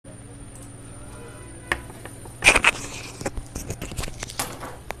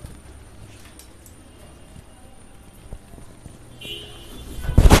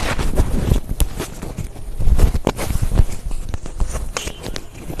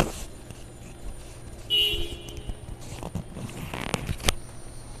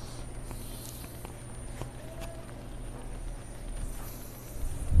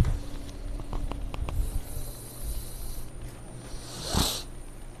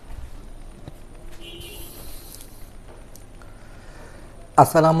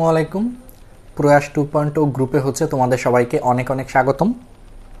আসসালামু আলাইকুম। প্রয়াস 2.0 গ্রুপে তোমাদের সবাইকে অনেক অনেক স্বাগতম।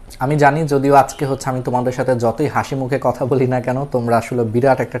 আমি জানি যদিও আজকে আমি তোমাদের সাথে যতই হাসি মুখে কথা বলি না কেন, তোমরা আসলে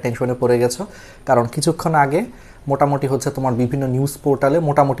বিরাট একটা টেনশনে পড়ে গেছো। কারণ কিছুক্ষণ আগে মোটামুটি তোমার বিভিন্ন নিউজ পোর্টালে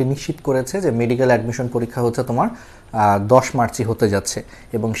মোটামুটি নিশ্চিত করেছে যে মেডিকেল অ্যাডমিশন পরীক্ষা তোমার 10 মার্চই হতে যাচ্ছে।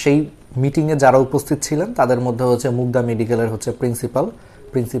 এবং সেই মিটিংয়ে যারা উপস্থিত ছিলেন তাদের মধ্যে মুগদা মেডিকেলের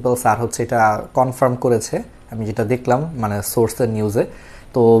প্রিন্সিপাল স্যার এটা কনফার্ম করেছে। আমি যেটা দেখলাম মানে সোর্সের নিউজে,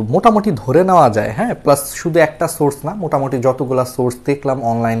 তো মোটামুটি ধরে নেওয়া যায়, হ্যাঁ, প্লাস শুধু একটা সোর্স না, মোটামুটি যতগুলা সোর্স দেখলাম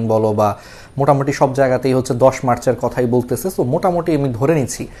অনলাইন বলো বা মোটামুটি সব জায়গাতেই 10 মার্চের কথাই বলতেছে। সো মোটামুটি আমি ধরে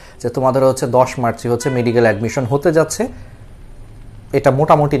নিচ্ছি যে তোমাদের 10 মার্চই মেডিকেল অ্যাডমিশন হতে যাচ্ছে। এটা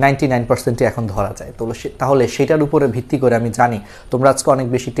মোটামুটি 99% এখন ধরা যায়। তো তাহলে সেটার উপরে ভিত্তি করে আমি জানি তোমরা আজকে অনেক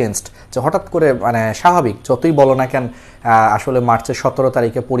বেশি টেনসড, যে হঠাৎ করে মানে স্বাভাবিক যতই বলো না কেন, আসলে মার্চের 17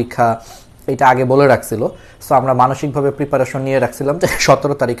 তারিখে পরীক্ষা, এটা আগে বলে রাখছিল। সো আমরা মানসিকভাবে প্রিপারেশন নিয়ে রাখছিলাম যে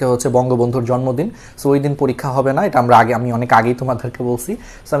 17 তারিখে বঙ্গবন্ধুর জন্মদিন, সো ওই দিন পরীক্ষা হবে না। এটা আমি অনেক আগেই তোমাদেরকে বলছি।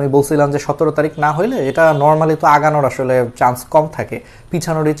 সো আমি বলছিলাম যে 17 তারিখ না হলে এটা নর্মালি তো আগানোর আসলে চান্স কম থাকে,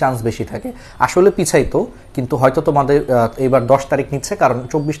 পিছানোরই চান্স বেশি থাকে। আসলে পিছাইতো, কিন্তু হয়তো তোমাদের এবার 10 তারিখ নিচ্ছে, কারণ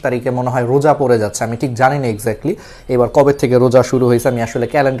 24 তারিখে মনে হয় রোজা পড়ে যাচ্ছে। আমি ঠিক জানি না এক্স্যাক্টলি এবার কবে থেকে রোজা শুরু হয়েছে, আমি আসলে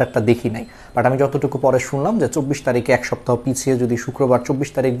ক্যালেন্ডারটা দেখি নাই। বাট আমি যতটুকু পরে শুনলাম যে 24 তারিখে এক সপ্তাহ পিছিয়ে যদি শুক্রবার 24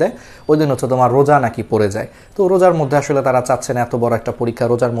 তারিখ দেয়, ওই দিন তোমার রোজা নাকি পড়ে যায়। তো রোজার মধ্যে আসলে তারা চাচ্ছে না এত বড় একটা পরীক্ষা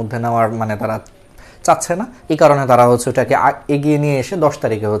রোজার মধ্যে নেওয়ার, মানে তারা চাচ্ছে না। এই কারণে তারা ওটাকে এগিয়ে নিয়ে এসে 10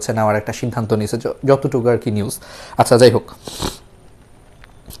 তারিখে নেওয়ার একটা সিদ্ধান্ত নিয়েছে, যতটুকু আর কি নিউজ। আচ্ছা, যাই হোক,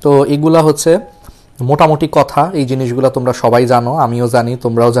 তো এগুলা মোটামুটি কথা। এই জিনিসগুলো তোমরা সবাই জানো, আমিও জানি,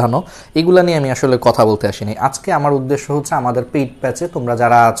 তোমরাও জানো। এগুলা নিয়ে আমি আসলে কথা বলতে আসিনি আজকে। আমার উদ্দেশ্য আমাদের পেইড প্যাচে তোমরা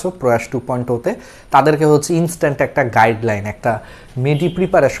যারা আছো প্রয়াস 2.0-তে, তাদেরকে ইনস্ট্যান্ট একটা গাইডলাইন, একটা মেডি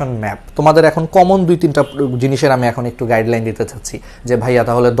প্রিপারেশন ম্যাপ, তোমাদের এখন কমন 2-3টা জিনিসের আমি এখন একটু গাইডলাইন দিতে চাচ্ছি। যে ভাইয়া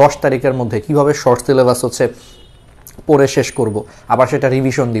তাহলে 10 তারিখের মধ্যে কিভাবে শর্ট সিলেবাস পড়ে শেষ করব, আবার সেটা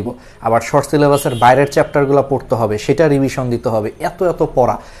রিভিশন দিব, আবার শর্ট সিলেবাসের বাইরের চ্যাপ্টারগুলো পড়তে হবে, সেটা রিভিশন দিতে হবে, এত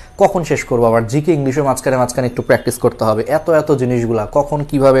পড়া কখন শেষ করবো, আবার জিকে ইংলিশও মাঝখানে একটু প্র্যাকটিস করতে হবে, এত জিনিসগুলা কখন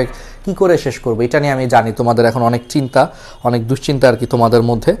কিভাবে কি করে শেষ করবো, এটা নিয়ে আমি জানি তোমাদের এখন অনেক চিন্তা, অনেক দুশ্চিন্তা আর কি তোমাদের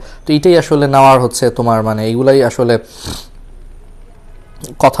মধ্যে। তো এইটাই আসলে নেওয়ার তোমার মানে এইগুলাই আসলে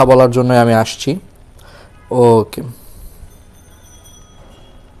কথা বলার জন্য আমি আসছি। ওকে,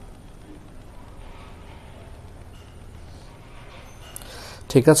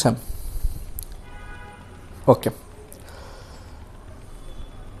 ঠিক আছে, ওকে,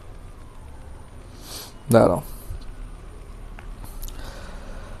 দাঁড়াও।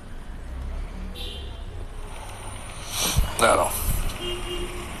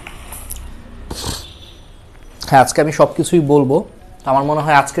 হ্যাঁ, আজকে আমি সব কিছুই বলবো। আমার মনে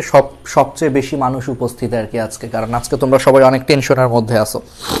হয় আজকে সবচেয়ে বেশি মানুষ উপস্থিত আর কি আজকে, কারণ আজকে তোমরা সবাই অনেক টেনশনের মধ্যে আছো।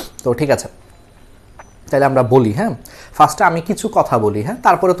 তো ঠিক আছে, তাহলে আমরা বলি। হ্যাঁ, ফার্স্টে আমি কিছু কথা বলি, হ্যাঁ,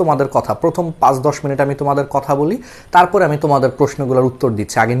 তারপরে তোমাদের কথা। প্রথম 5-10 মিনিট আমি তোমাদের কথা বলি, তারপরে আমি তোমাদের প্রশ্নগুলোর উত্তর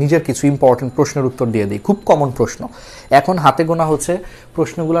দিচ্ছি। আগে নিজের কিছু ইম্পর্টেন্ট প্রশ্নের উত্তর দিয়ে দিই। খুব কমন প্রশ্ন, এখন হাতে গোনা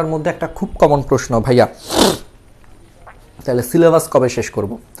প্রশ্নগুলোর মধ্যে একটা খুব কমন প্রশ্ন, ভাইয়া তাহলে সিলেবাস কবে শেষ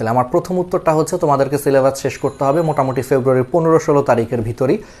করব? তাহলে আমার প্রথম উত্তরটা তোমাদেরকে সিলেবাস শেষ করতে হবে মোটামুটি ফেব্রুয়ারির 15-16 তারিখের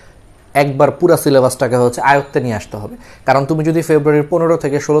ভিতরেই। একবার পুরো সিলেবাসটাকে আয়ত্তে নিয়ে আসতে হবে। কারণ তুমি যদি ফেব্রুয়ারির 15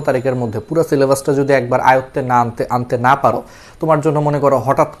 থেকে 16 তারিখের মধ্যে পুরো সিলেবাসটা যদি একবার আয়ত্তে না আনতে না পারো, তোমার জন্য মনে করো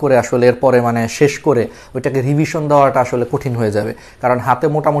হঠাৎ করে আসলে এরপরে মানে শেষ করে ওইটাকে রিভিশন দেওয়াটা আসলে কঠিন হয়ে যাবে। কারণ হাতে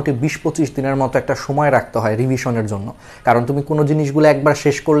মোটামুটি 20-25 দিনের মতো একটা সময় রাখতে হয় রিভিশনের জন্য। কারণ তুমি কোনো জিনিসগুলো একবার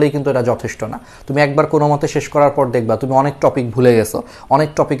শেষ করলেই কিন্তু এটা যথেষ্ট না। তুমি একবার কোনো মতে শেষ করার পর দেখবা তুমি অনেক টপিক ভুলে গেছো, অনেক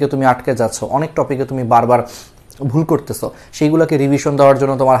টপিকে তুমি আটকে যাচ্ছ, অনেক টপিকে তুমি বারবার ভুল করতেছো। সেইগুলোকে রিভিশন দেওয়ার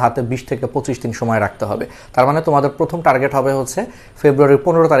জন্য তোমার হাতে 20 থেকে 25 দিন সময় রাখতে হবে। তার মানে তোমাদের প্রথম টার্গেট হবে ফেব্রুয়ারির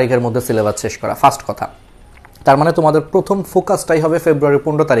 15 তারিখের মধ্যে সিলেবাস শেষ করা, ফার্স্ট কথা। তার মানে তোমাদের প্রথম ফোকাসটাই হবে ফেব্রুয়ারির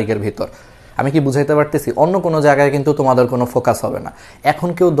 15 তারিখের ভিতর। আমি কি বুঝাইতে পারতেছি? অন্য কোনো জায়গায় কিন্তু তোমাদের কোনো ফোকাস হবে না। এখন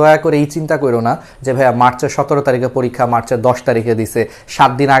কেউ দয়া করে এই চিন্তা করো না যে ভাইয়া মার্চের 17 তারিখে পরীক্ষা, মার্চের 10 তারিখে দিছে,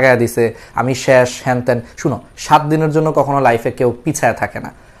 7 দিন আগায় দিছে, আমি শেষ, হ্যান ত্যান। শুনো, 7 দিনের জন্য কখনো লাইফে কেউ পিছায় থাকে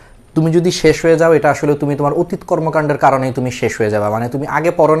না। তুমি যদি শেষ হয়ে যাও, এটা আসলে তুমি তোমার অতীত কর্মকাণ্ডের কারণেই তুমি শেষ হয়ে যাবে। মানে তুমি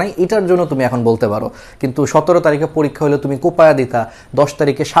আগে পড়ো নাই, এটার জন্য তুমি এখন বলতে পারো। কিন্তু 17 তারিখে পরীক্ষা হলে তুমি কোপায়া দিতা, 10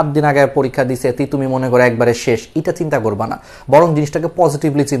 তারিখে 7 দিন আগে পরীক্ষা দিছে, এতেই তুমি মনে করো একবারে শেষ। এটা চিন্তা করবা না, বরং জিনিসটাকে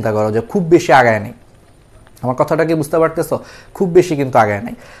পজিটিভলি চিন্তা করো যে খুব বেশি আগায় নেই। আমার কথাটা কি বুঝতে পারতেছো? খুব বেশি কিন্তু আগায়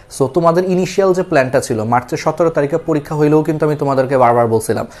নাই। সো তোমাদের ইনিশিয়াল যে প্ল্যানটা ছিল মার্চের 17 তারিখে পরীক্ষা হইলেও কিন্তু আমি তোমাদেরকে বারবার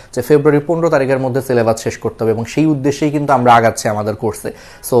বলছিলাম যে ফেব্রুয়ারি 15 তারিখের মধ্যে সিলেবাস শেষ করতে হবে, এবং সেই উদ্দেশ্যেই কিন্তু আমরা আগাচ্ছি আমাদের কোর্সে।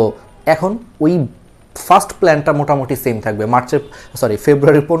 সো এখন ওই ফার্স্ট প্ল্যানটা মোটামুটি সেম থাকবে,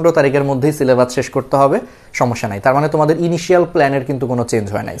 ফেব্রুয়ারির 15 তারিখের মধ্যেই সিলেবাস শেষ করতে হবে, সমস্যা নাই। তার মানে তোমাদের ইনিশিয়াল প্ল্যানের কিন্তু কোনো চেঞ্জ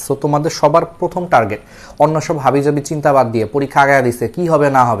হয় নাই। সো তোমাদের সবার প্রথম টার্গেট অন্য সব হাবিজাবি চিন্তা বাদ দিয়ে, পরীক্ষা আগায় দিছে কী হবে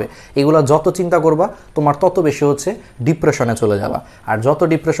না হবে এগুলো যত চিন্তা করবা তোমার তত বেশি হচ্ছে ডিপ্রেশনে চলে যাবা, আর যত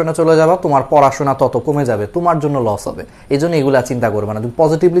ডিপ্রেশনে চলে যাবা তোমার পড়াশোনা তত কমে যাবে, তোমার জন্য লস হবে। এই জন্য এগুলো চিন্তা করবা না, তুমি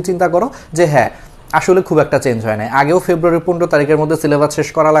পজিটিভলি চিন্তা করো যে হ্যাঁ আসলে খুব একটা চেঞ্জ হয় না। আগেও ফেব্রুয়ারির 15 তারিখের মধ্যে সিলেবাস শেষ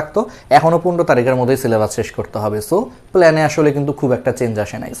করা লাগতো, এখনও 15 তারিখের মধ্যেই সিলেবাস শেষ করতে হবে। সো প্ল্যানে আসলে কিন্তু খুব একটা চেঞ্জ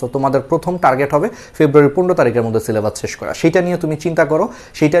আসে নাই। সো তোমাদের প্রথম টার্গেট হবে ফেব্রুয়ারির 15 তারিখের মধ্যে সিলেবাস শেষ করা, সেটা নিয়ে তুমি চিন্তা করো,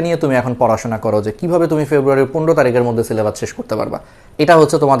 সেটা নিয়ে তুমি এখন পড়াশোনা করো যে কীভাবে তুমি ফেব্রুয়ারির 15 তারিখের মধ্যে সিলেবাস শেষ করতে পারবা। এটা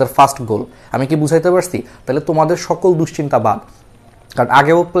হচ্ছে তোমাদের ফার্স্ট গোল। আমি কি বুঝাইতে পারছি? তাহলে তোমাদের সকল দুশ্চিন্তা বাদ, কারণ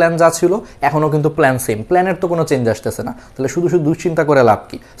আগেও প্ল্যান যা ছিল এখনও কিন্তু প্ল্যান সেম, প্ল্যানের তো কোনো চেঞ্জ আসতেছে না, তাহলে শুধু শুধু দুশ্চিন্তা করে লাভ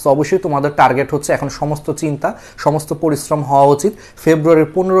কি? সো অবশ্যই তোমাদের টার্গেট হচ্ছে এখন সমস্ত চিন্তা সমস্ত পরিশ্রম হওয়া উচিত ফেব্রুয়ারির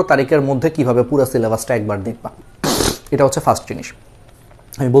 15 তারিখের মধ্যে কীভাবে পুরো সিলেবাসটা একবার দেখবা। এটা হচ্ছে ফার্স্ট জিনিস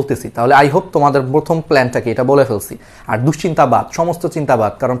আমি বলতেছি। তাহলে আই হোপ তোমাদের প্রথম প্ল্যানটাকে এটা বলে ফেলছি, আর দুশ্চিন্তাবাদ সমস্ত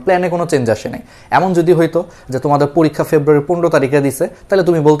চিন্তাবাদ, কারণ প্ল্যানে কোনো চেঞ্জ আসে নাই। এমন যদি হইতো যে তোমাদের পরীক্ষা ফেব্রুয়ারির 15 তারিখে দিছে, তাহলে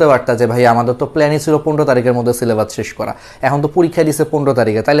তুমি বলতে পারতা যে ভাই আমাদের তো প্ল্যানই ছিল 15 তারিখের মধ্যে সিলেবাস শেষ করা, এখন তো পরীক্ষা দিছে 15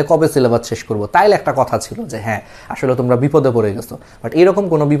 তারিখে, তাহলে কবে সিলেবাস শেষ করবো? তাইলে একটা কথা ছিল যে হ্যাঁ আসলে তোমরা বিপদে পড়ে গেছো, বাট এরকম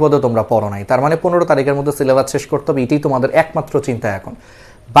কোনো বিপদে তোমরা পড়ো নাই। তার মানে 15 তারিখের মধ্যে সিলেবাস শেষ করতে হবে, এটাই তোমাদের একমাত্র চিন্তা এখন।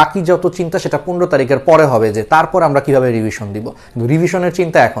 বাকি যত চিন্তা সেটা 15 তারিখের পরে হবে, যে তারপর আমরা কিভাবে রিভিশন দিব, কিন্তু রিভিশনের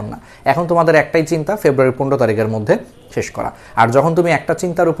চিন্তা এখন না। এখন তোমাদের একটাই চিন্তা ফেব্রুয়ারি 15 তারিখের মধ্যে শেষ করা। আর যখন তুমি একটা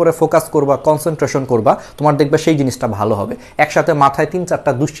চিন্তার উপরে ফোকাস করবা, কনসেন্ট্রেশন করবা, তোমার দেখবে সেই জিনিসটা ভালো হবে। একসাথে মাথায়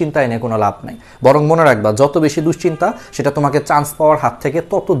 3-4টা দুশ্চিন্তা এনে কোনো লাভ নাই। বরং মনে রাখবা যত বেশি দুশ্চিন্তা সেটা তোমাকে চান্স পাওয়ার হাত থেকে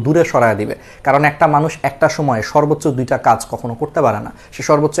তত দূরে সরায় দিবে। কারণ একটা মানুষ একটা সময়ে সর্বোচ্চ 2টা কাজ কখনো করতে পারে না, সে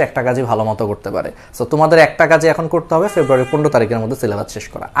সর্বোচ্চ একটা কাজই ভালো মতো করতে পারে। সো তোমাদের একটা কাজে এখন করতে হবে ফেব্রুয়ারি 15 তারিখের মধ্যে সিলেবাস শেষ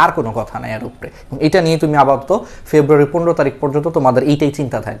করা, আর কোনো কথা নাই এর উপরে। এটা নিয়ে তুমি আপাতত ফেব্রুয়ারি 15 তারিখ পর্যন্ত তোমাদের এইটাই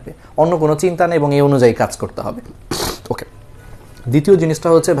চিন্তা থাকবে, অন্য কোনো চিন্তা নেই, এবং এই অনুযায়ী কাজ করতে হবে। ওকে, দ্বিতীয় জিনিসটা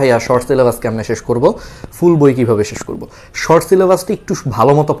হচ্ছে ভাইয়া শর্ট সিলেবাস কেমনে শেষ করব, ফুল বই কিভাবে শেষ করব। শর্ট সিলেবাসটা একটু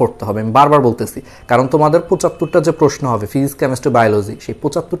ভালো মতো পড়তে হবে, আমি বারবার বলতেছি, কারণ তোমাদের 75টা যে প্রশ্ন হবে ফিজিক্স কেমিস্ট্রি বায়োলজি, সেই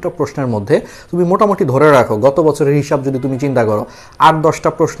 75টা প্রশ্নের মধ্যে তুমি মোটামুটি ধরে রাখো গত বছরের হিসাব যদি তুমি চিন্তা করো 8-10টা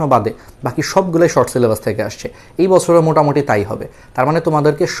প্রশ্ন বাদে বাকি সবগুলোই শর্ট সিলেবাস থেকে আসছে। এই বছরে মোটামুটি তাই হবে। তার মানে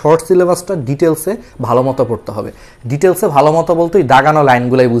তোমাদেরকে শর্ট সিলেবাসটা ডিটেলসে ভালো মতো পড়তে হবে। ডিটেলসে ভালো মতো বলতেই দাগানো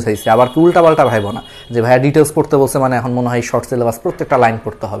লাইনগুলোই বুঝাইছে, আবার কি উল্টাপাল্টা ভাইব না যে ভাইয়া ডিটেলস পড়তে বলছে মানে এখন মনে হয় শর্ট সিলেবাস প্রত্যেকটা লাইন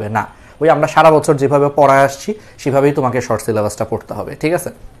পড়তে হবে না। ওই আমরা সারা বছর যেভাবে পড়ায় আসছি সেভাবেই তোমাকে শর্ট সিলেবাসটা পড়তে হবে, ঠিক আছে?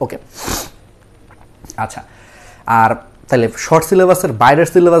 ওকে, আচ্ছা, আর তাহলে শর্ট সিলেবাসের বাইরের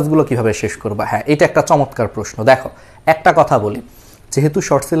সিলেবাসগুলো কিভাবে শেষ করবা? হ্যাঁ, এটা একটা চমৎকার প্রশ্ন। দেখো, একটা কথা বলি, যেহেতু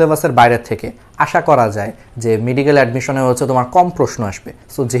শর্ট সিলেবাসের বাইরের থেকে আশা করা যায় যে মেডিকেল অ্যাডমিশনে হচ্ছে তোমার কম প্রশ্ন আসবে,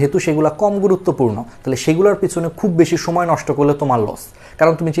 সো যেহেতু সেগুলো কম গুরুত্বপূর্ণ, তাহলে সেগুলোর পিছনে খুব বেশি সময় নষ্ট করলে তোমার লস।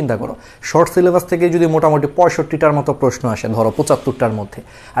 কারণ তুমি চিন্তা করো, শর্ট সিলেবাস থেকে যদি মোটামুটি 65টার মতো প্রশ্ন আসে ধরো 75টার মধ্যে,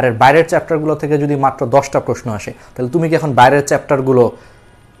 আর এর বাইরের চ্যাপ্টারগুলো থেকে যদি মাত্র 10টা প্রশ্ন আসে, তাহলে তুমি কি এখন বাইরের চ্যাপ্টারগুলো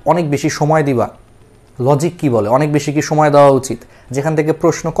অনেক বেশি সময় দিবা? লজিক কি বলে অনেক বেশি কি সময় দেওয়া উচিত? যেখান থেকে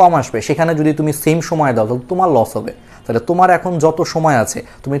প্রশ্ন কম আসবে সেখানে যদি তুমি সেম সময় দাও তাহলে তোমার লস হবে। তাহলে তোমার এখন যত সময় আছে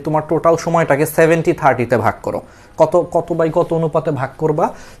তুমি তোমার টোটাল সময়টাকে 70-30-তে ভাগ করো। কত বাই কত অনুপাতে ভাগ করবা?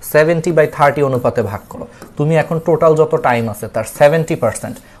 70/30 অনুপাতে ভাগ করো। তুমি এখন টোটাল যত টাইম আছে তার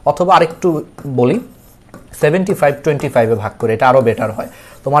 70%, অথবা আরেকটু বলি 75-25-এ ভাগ করে, এটা আরও বেটার হয়।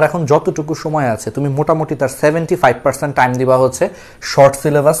 তোমার এখন যতটুকু সময় আছে তুমি মোটামুটি তার 75% টাইম দিবা হচ্ছে শর্ট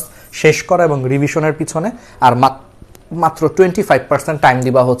সিলেবাস শেষ করা এবং রিভিশনের পিছনে, আর মাত্র 25% টাইম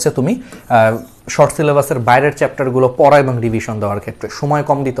দিবা হচ্ছে তুমি শর্ট সিলেবাসের বাইরের চ্যাপ্টারগুলো পড়া এবং রিভিশন দেওয়ার ক্ষেত্রে। সময়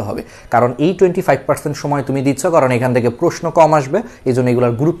কম দিতে হবে, কারণ এই 25% সময় তুমি দিচ্ছ কারণ এখান থেকে প্রশ্ন কম আসবে, এই জন্য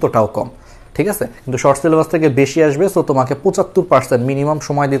এগুলোর গুরুত্বটাও কম, ঠিক আছে? কিন্তু শর্ট সিলেবাস থেকে বেশি আসবে, সো তোমাকে 75% মিনিমাম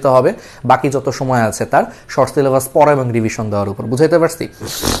সময় দিতে হবে বাকি যত সময় আছে তার শর্ট সিলেবাস পড়া এবং রিভিশন দেওয়ার উপর। বুঝাইতে পারছি?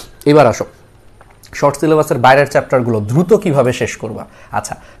 এবার আসো, শর্ট সিলেবাসের বাইরের চ্যাপ্টারগুলো দ্রুত কিভাবে শেষ করবা।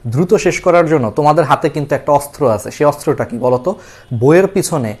 আচ্ছা, দ্রুত শেষ করার জন্য তোমাদের হাতে কিন্তু একটা অস্ত্র আছে। সেই অস্ত্রটা কি বলতো? বইয়ের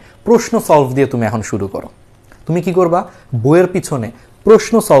পিছনে প্রশ্ন সলভ দিয়ে তুমি এখন শুরু করো। তুমি কি করবা? বইয়ের পিছনে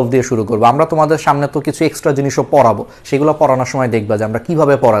প্রশ্ন সলভ দিয়ে শুরু করবো। আমরা তোমাদের সামনে তো কিছু এক্সট্রা জিনিসও পড়াবো, সেগুলো পড়ানোর সময় দেখবা যে আমরা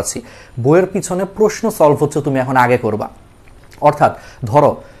কিভাবে পড়াচ্ছি। বইয়ের পিছনে প্রশ্ন সলভ হচ্ছে তুমি এখন আগে করবা। অর্থাৎ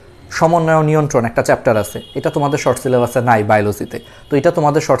ধরো সমন্বয় নিয়ন্ত্রণ একটা চ্যাপ্টার আছে, এটা তোমাদের শর্ট সিলেবাসে নাই বায়োলজিতে, তো এটা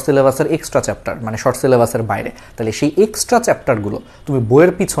তোমাদের শর্ট সিলেবাসের এক্সট্রা চ্যাপ্টার, মানে শর্ট সিলেবাসের বাইরে। তাহলে সেই এক্সট্রা চ্যাপ্টারগুলো তুমি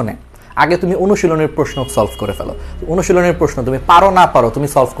বইয়ের পিছনে আগে তুমি অনুশীলনের প্রশ্ন সলভ করে ফেলো। অনুশীলনের প্রশ্ন তুমি পারো না পারো তুমি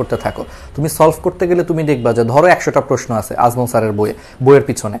সলভ করতে থাকো। তুমি সলভ করতে গেলে তুমি দেখবা যে ধরো 100টা প্রশ্ন আছে আজমল স্যারের বইয়ের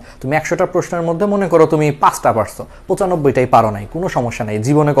পিছনে, তুমি 100টা প্রশ্নের মধ্যে মনে করো তুমি 5টা পারছো, 95টাই পারো নাই, কোনো সমস্যা নাই,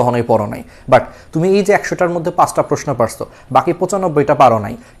 জীবনে কখনোই পড়ো নাই। বাট তুমি এই যে 100টার মধ্যে 5টা প্রশ্ন পারছো, বাকি 95টা পারো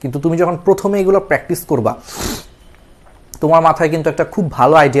নাই, কিন্তু তুমি যখন প্রথমে এগুলো প্র্যাকটিস করবা তোমার মাথায় কিন্তু একটা খুব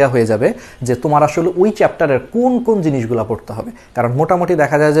ভালো আইডিয়া হয়ে যাবে যে তোমার আসলে ওই চ্যাপ্টারের কোন কোন জিনিসগুলো পড়তে হবে। কারণ মোটামুটি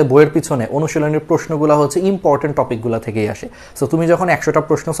দেখা যায় যে বইয়ের পিছনে অনুশীলনের প্রশ্নগুলো হচ্ছে ইম্পর্টেন্ট টপিকগুলো থেকেই আসে। সো তুমি যখন 100টা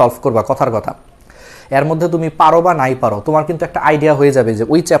প্রশ্ন সলভ করবা, কথার কথা এর মধ্যে তুমি পারো বা নাই পারো, তোমার কিন্তু একটা আইডিয়া হয়ে যাবে যে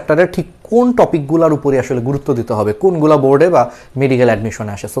ওই চ্যাপ্টারের ঠিক কোন টপিকগুলোর উপরে আসলে গুরুত্ব দিতে হবে, কোনগুলো বোর্ডে বা মেডিকেল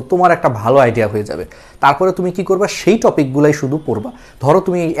অ্যাডমিশনে আসে। সো তোমার একটা ভালো আইডিয়া হয়ে যাবে। তারপরে তুমি কি করবা, সেই টপিকগুলাই শুধু পড়বা। ধরো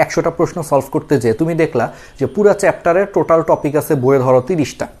তুমি 100টা প্রশ্ন সলভ করতে যেয়ে তুমি দেখলা যে পুরো চ্যাপ্টারের টোটাল টপিক আছে বইয়ে ধরো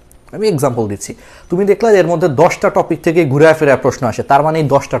 30টা, আমি এক্সাম্পল দিচ্ছি, তুমি দেখলা এর মধ্যে 10টা টপিক থেকে ঘুরে ফেরা প্রশ্ন আসে, তার মানে এই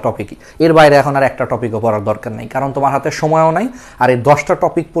 10টা টপিকই, এর বাইরে এখন আর একটা টপিকও পড়ার দরকার নেই, কারণ তোমার হাতে সময়ও নাই। আর এই 10টা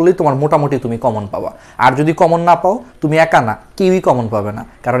টপিক পড়লেই তোমার মোটামুটি তুমি কমন পাবা। আর যদি কমন না পাও, তুমি একা না, কেউই কমন পাবে না,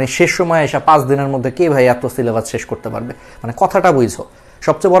 কারণ এই শেষ সময় এসে 5 দিনের মধ্যে কে ভাই এত সিলেবাস শেষ করতে পারবে, মানে কথাটা বুঝছো।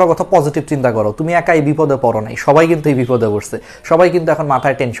 সবচেয়ে বড় কথা পজিটিভ চিন্তা করো, তুমি একা এই বিপদে পড়ো নাই, সবাই কিন্তু এই বিপদে পড়ছে, সবাই কিন্তু এখন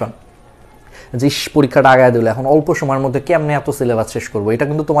মাথায় টেনশন যে পরীক্ষাটা আগায় দিলে এখন অল্প সময়ের মধ্যে কেমনে এত সিলেবাস শেষ করবো। এটা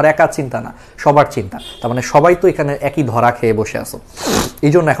কিন্তু তোমার একার চিন্তা না, সবার চিন্তা। তার মানে সবাই তো এখানে একই ধরা খেয়ে বসে আছো।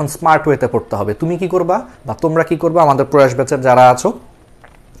 এই জন্য এখন স্মার্ট ওয়েতে পড়তে হবে। তুমি কি করবা বা তোমরা কি করবা, আমাদের প্রয়াস ব্যাচের যারা আছো,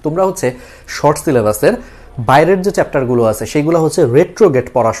 তোমরা হচ্ছে শর্ট সিলেবাসের বাইরের যে চ্যাপ্টারগুলো আছে সেগুলো হচ্ছে রেট্রোগেট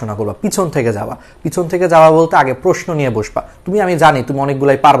পড়াশোনা করবা, পিছন থেকে যাওয়া। পিছন থেকে যাওয়া বলতে আগে প্রশ্ন নিয়ে বসবা। আমি জানি তুমি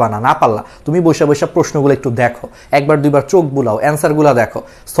অনেকগুলাই পারবা না, না পারলা, তুমি বসে বসে প্রশ্নগুলো একটু দেখো, একবার দুইবার চোখ বুলাও, অ্যান্সারগুলো দেখো,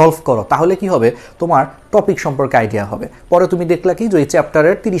 সলভ করো। তাহলে কি হবে, তোমার টপিক সম্পর্কে আইডিয়া হবে। পরে তুমি দেখলা কি যে ওই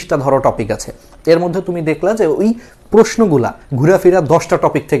চ্যাপ্টারের 30টা ধরো টপিক আছে, এর মধ্যে তুমি দেখলা যে ওই প্রশ্নগুলা ঘুরাফেরা 10টা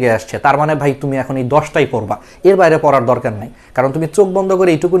টপিক থেকে আসছে, তার মানে ভাই তুমি এখন এই 10টাই পড়বা, এর বাইরে পড়ার দরকার নাই। কারণ তুমি চোখ বন্ধ করে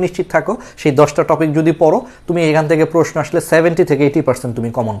এইটুকু নিশ্চিত থাকো, সেই 10টা টপিক যদি পড়ো, তুমি এখান থেকে প্রশ্ন আসলে 70 থেকে 80% তুমি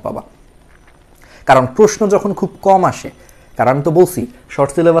কমন পাবা। কারণ প্রশ্ন যখন খুব কম আসে, কারণ আমি তো বলছি শর্ট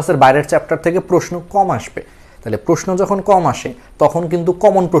সিলেবাসের বাইরের চ্যাপ্টার থেকে প্রশ্ন কম আসবে, তাহলে প্রশ্ন যখন কম আসে তখন কিন্তু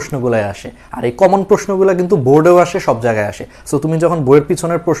কমন প্রশ্নগুলাই আসে। আর এই কমন প্রশ্নগুলো কিন্তু বোর্ডেও আসে, সব জায়গায় আসে। সো তুমি যখন বইয়ের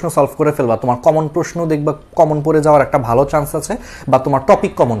পিছনের প্রশ্ন সলভ করে ফেলবা, তোমার কমন প্রশ্ন দেখবা কমন পড়ে যাওয়ার একটা ভালো চান্স আছে, বা তোমার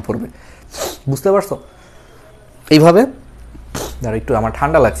টপিক কমন পড়বে। বুঝতে পারছো? এইভাবে একটু আমার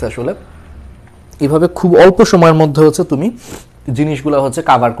ঠান্ডা লাগছে আসলে, এইভাবে খুব অল্প সময়ের মধ্যে হচ্ছে তুমি জিনিসগুলো হচ্ছে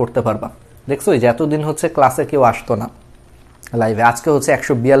কাভার করতে পারবা। দেখছো এই যে এতদিন হচ্ছে ক্লাসে কেউ আসতো না লাইভে, আজকে হচ্ছে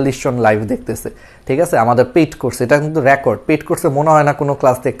 142 জন লাইভ দেখতেছে। ঠিক আছে, আমাদের পেইড কোর্স, এটা কিন্তু রেকর্ড। পেইড কোর্সে মনে হয় না কোনো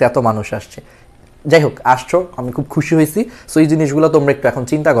ক্লাস দেখতে এত মানুষ আসছে। যাই হোক, আসছো, আমি খুব খুশি হয়েছি। সো এই জিনিসগুলো তোমরা একটু এখন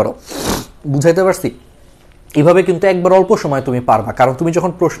চিন্তা করো। বুঝাইতে পারছি? এইভাবে কিন্তু একবার অল্প সময় তুমি পারবা। কারণ তুমি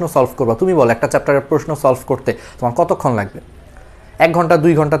যখন প্রশ্ন সলভ করবা, তুমি বলো একটা চ্যাপ্টারের প্রশ্ন সলভ করতে তোমার কতক্ষণ লাগবে? 1 ঘন্টা,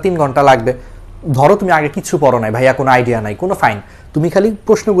 2 ঘন্টা, 3 ঘন্টা লাগবে। ধরো তুমি আগে কিছু পড়ো নাই, ভাইয়া কোনো আইডিয়া নাই, কোনো ফাইন, তুমি খালি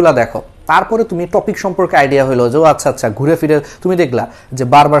প্রশ্নগুলা দেখো, তারপরে তুমি টপিক সম্পর্কে আইডিয়া হলো যে আচ্ছা আচ্ছা, ঘুরে ফিরে তুমি দেখলা যে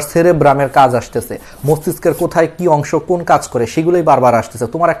বারবার সেরেব্রামের কাজ আসতেছে, মস্তিষ্কের কোথায় কি অংশ কোন কাজ করে সেগুলোই বারবার আসতেছে,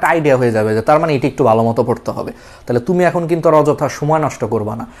 তোমার একটা আইডিয়া হয়ে যাবে যে তার মানে এটি একটু ভালো মতো পড়তে হবে। তাহলে তুমি এখন কিন্তু আর অযথা সময় নষ্ট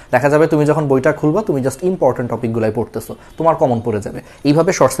করবা না। দেখা যাবে তুমি যখন বইটা খুলবা, তুমি জাস্ট ইম্পর্টেন্ট টপিকগুলাই পড়তেছো, তোমার কমন পড়ে যাবে।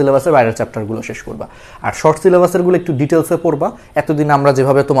 এইভাবে শর্ট সিলেবাসের বাইরের চ্যাপ্টারগুলো শেষ করবা। আর শর্ট সিলেবাসেরগুলো একটু ডিটেলসে পড়বা। এতদিন আমরা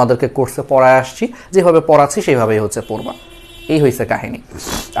যেভাবে তোমাদেরকে কোর্সে পড়ায় আসছি, যেভাবে পড়াচ্ছি সেইভাবেই হচ্ছে পড়বা। এই হয়েছে কাহিনী।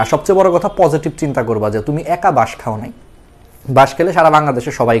 আর সবচেয়ে বড় কথা, পজিটিভ চিন্তা করবা যে তুমি একা বাস খাও নাই, বাস খেলে সারা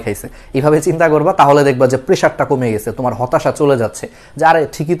বাংলাদেশে সবাই খাইছে। এইভাবে চিন্তা করবা, তাহলে দেখবা যে প্রেশারটা কমে গেছে, তোমার হতাশা চলে যাচ্ছে যে আরে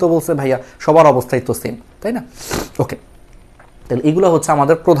ঠিকই তো বলছে ভাইয়া, সবার অবস্থাই তো সেম, তাই না? ওকে, তাহলে এগুলো হচ্ছে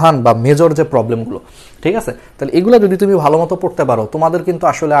আমাদের প্রধান বা মেজর যে প্রবলেমগুলো। ঠিক আছে, তাহলে এগুলো যদি তুমি ভালো মতো পড়তে পারো, তোমাদের কিন্তু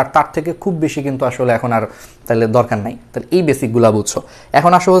আসলে আর তার থেকে খুব বেশি কিন্তু আসলে এখন আর তাহলে দরকার নাই। তাহলে এই বেসিকগুলো বুঝছো।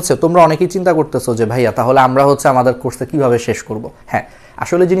 এখন আসলে হচ্ছে তোমরা অনেকেই চিন্তা করতেছো যে ভাইয়া তাহলে আমরা হচ্ছে আমাদের কোর্সে কিভাবে শেষ করব। হ্যাঁ,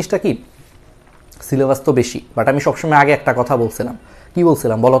 আসলে জিনিসটা কি, সিলেবাস তো বেশি, বাট আমি সবসময় আগে একটা কথা বলছিলাম। কি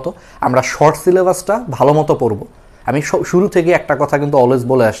বলছিলাম বলো তো? আমরা শর্ট সিলেবাসটা ভালো মতো পড়বো। আমি শুরু থেকে একটা কথা কিন্তু অলওয়েজ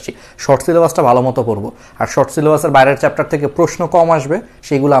বলে আসছি, শর্ট সিলেবাসটা ভালো মতো পড়বো। আর শর্ট সিলেবাসের বাইরের চ্যাপ্টার থেকে প্রশ্ন কম আসবে,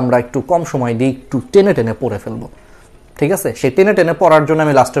 সেগুলো আমরা একটু কম সময় দিয়ে একটু টেনে টেনে পড়ে ফেলবো। ঠিক আছে, সেই টেনে টেনে পড়ার জন্য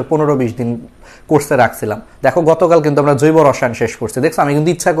আমি লাস্টের 15-20 দিন কোর্সে রাখছিলাম। দেখো গতকাল কিন্তু আমরা জৈব রসায়ন শেষ করছি। দেখছো, আমি কিন্তু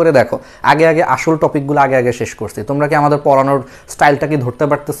ইচ্ছা করে দেখো আগে আগে আসল টপিকগুলো আগে আগে শেষ করছি। তোমরা কি আমাদের পড়ানোর স্টাইলটা কি ধরতে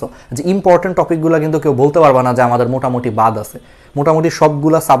পারতেছো? যে ইম্পর্টেন্ট টপিকগুলো কিন্তু কেউ বলতে পারবা না যে আমাদের মোটামুটি বাদ আছে। মোটামুটি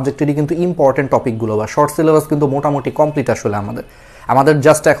সবগুলা সাবজেক্টেরই কিন্তু ইম্পর্টেন্ট টপিকগুলো বা শর্ট সিলেবাস কিন্তু মোটামুটি কমপ্লিট আসলে আমাদের। আমাদের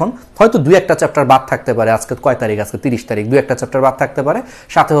জাস্ট এখন হয়তো 2-1টা চ্যাপ্টার বাদ থাকতে পারে, আজকে কয় তারিখ, আজকে 30 তারিখ, 2-1টা চ্যাপ্টার বাদ থাকতে পারে,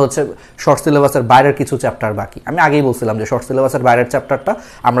 সাথে হচ্ছে শর্ট সিলেবাসের বাইরের কিছু চ্যাপ্টার বাকি। আমি আগেই বলছিলাম যে শর্ট সিলেবাসের বাইরের চ্যাপ্টারটা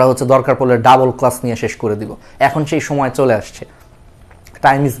আমরা হচ্ছে দরকার পড়লে ডাবল ক্লাস নিয়ে শেষ করে দিব। এখন সেই সময় চলে আসছে,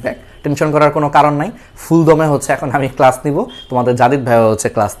 টাইম ইজ ব্যাক, টেনশন করার কোনো কারণ নাই। ফুল দমে হচ্ছে এখন আমি ক্লাস নিব, তোমাদের জাদিদ ভাইও হচ্ছে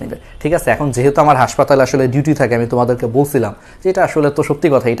ক্লাস নিবে, ঠিক আছে। এখন যেহেতু আমার হাসপাতালে আসলে ডিউটি থাকে, আমি তোমাদেরকে বলছিলাম যে এটা আসলে তো সত্যি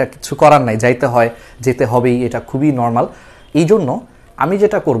কথা, এটা কিছু করার নাই, যাইতে হয়, যেতে হবেই, এটা খুবই নর্মাল। এই জন্য আমি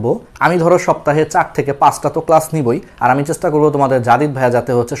যেটা করব, আমি ধরো সপ্তাহে 4 থেকে 5টা তো ক্লাস নিবই, আর আমি চেষ্টা করব তোমাদের জাদিদ ভাইয়া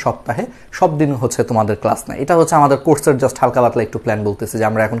যাতে হচ্ছে সপ্তাহে সব দিন হচ্ছে তোমাদের ক্লাস নেয়। এটা হচ্ছে আমাদের কোর্সের জাস্ট হালকা পাতলা একটু প্ল্যান বলতেছি যে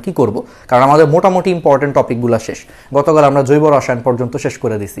আমরা এখন কি করব, কারণ আমাদের মোটামুটি ইম্পর্টেন্ট টপিকগুলো শেষ। গতকাল আমরা জৈব রসায়ন পর্যন্ত শেষ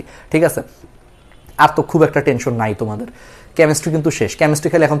করে দিছি, ঠিক আছে। আর তো খুব একটা টেনশন নাই তোমাদের। কেমিস্ট্রি কিন্তু শেষ, কেমিস্ট্রি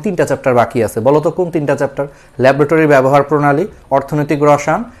খেলে এখন 3টা চ্যাপ্টার বাকি আছে। বলো তো কোন 3টা চ্যাপ্টার? ল্যাবরেটরি ব্যবহার প্রণালী, অর্থনৈতিক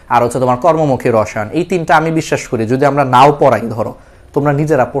রসায়ন, আর হচ্ছে তোমার কর্মমুখী রসায়ন। এই 3টা আমি বিশ্বাস করি যদি আমরা নাও পড়াই, ধরো তোমরা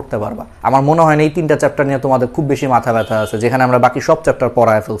নিজেরা পড়তে পারবা। আমার মনে হয় না এই 3টা চ্যাপ্টার নিয়ে তোমাদের খুব বেশি মাথা ব্যথা আছে, যেখানে আমরা বাকি সব চ্যাপ্টার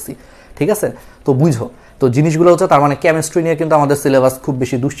পড়ায় ফেলছি, ঠিক আছে। তো বুঝো তো জিনিসগুলো হচ্ছে, তার মানে কেমিস্ট্রি নিয়ে কিন্তু আমাদের সিলেবাস খুব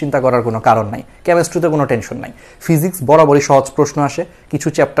বেশি দুশ্চিন্তা করার কোনো কারণ নাই, কেমিস্ট্রিতে কোনো টেনশন নাই। ফিজিক্স বরাবরই সহজ প্রশ্ন আসে, কিছু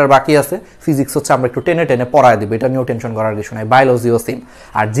চ্যাপ্টার বাকি আছে, ফিজিক্স হচ্ছে আমরা একটু টেনে টেনে পড়ায় দিব, এটা নিয়েও টেনশন করার কিছু নাই। বায়োলজিও সেম।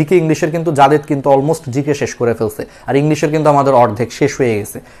 আর জিকে ইংলিশের কিন্তু জাদেদ কিন্তু অলমোস্ট জিকে শেষ করে ফেলছে, আর ইংলিশের কিন্তু আমাদের অর্ধেক শেষ হয়ে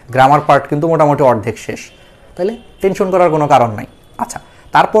গেছে, গ্রামার পার্ট কিন্তু মোটামুটি অর্ধেক শেষ, তাহলে টেনশন করার কোনো কারণ নাই। আচ্ছা,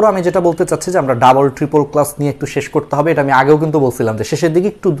 তারপরও আমি যেটা বলতে চাচ্ছি যে আমরা ডাবল ট্রিপল ক্লাস নিয়ে একটু শেষ করতে হবে। এটা আমি আগেও কিন্তু বলছিলাম যে শেষের দিকে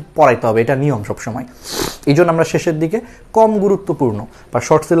একটু পড়াইতে হবে, এটা নিয়ম সবসময়। এই জন্য আমরা শেষের দিকে কম গুরুত্বপূর্ণ বা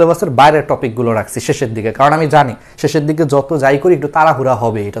শর্ট সিলেবাসের বাইরের টপিকগুলো রাখছি শেষের দিকে, কারণ আমি জানি শেষের দিকে যত যাই করি একটু তাড়াহুড়া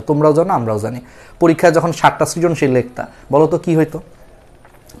হবে, এটা তোমরাও জানো, আমরাও জানি। পরীক্ষায় যখন 7টা সৃজনশীল লিখতা, বলো তো কি হইতো?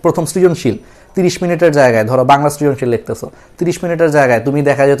 প্রথম সৃজনশীল 30 মিনিটের জায়গায়, ধরো বাংলা সৃজনশীল লিখতেছো, 30 মিনিটের জায়গায় তুমি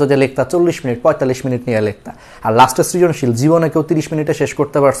দেখা যেত যে লিখতা 40 মিনিট 45 মিনিট নিয়ে লিখতা। আর লাস্টের সৃজনশীল জীবনে কেউ 30 মিনিটে শেষ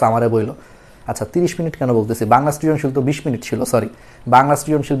করতে পারছে আমারে বইলো? আচ্ছা 30 মিনিট কেন বলতেছি, বাংলা সৃজনশীল তো 20 মিনিট ছিল, সরি বাংলা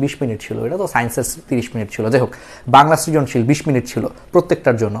সৃজনশীল 20 মিনিট ছিল, এটা তো সায়েন্সের 30 মিনিট ছিল। যাই হোক, বাংলা সৃজনশীল 20 মিনিট ছিল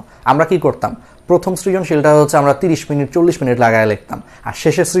প্রত্যেকটার জন্য। আমরা কি করতাম, প্রথম সৃজনশীলটা হচ্ছে আমরা 30 মিনিট 40 মিনিট লাগায় লিখতাম, আর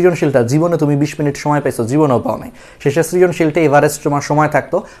শেষের সৃজনশীলটা জীবনে তুমি 20 মিনিট সময় পাইছো, জীবনেও পাও নাই। শেষের সৃজনশীলটা এভারেজ তোমার সময়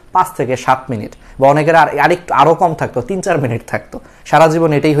থাকতো 5 থেকে 7 মিনিট, বা অনেকের আরও কম থাকতো, 3-4 মিনিট থাকতো। সারা জীবন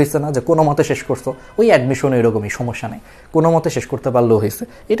এটাই হয়েছে না যে কোনো মতে শেষ করছো, ওই অ্যাডমিশন এরকমই, সমস্যা নেই, কোনো মতে শেষ করতে পারলেও হয়েছে।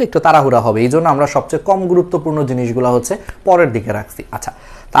 এটা একটু তাড়াহুড়া হবে, এই জন্য আমরা সবচেয়ে কম গুরুত্বপূর্ণ জিনিসগুলো হচ্ছে পরের দিকে রাখছি। আচ্ছা,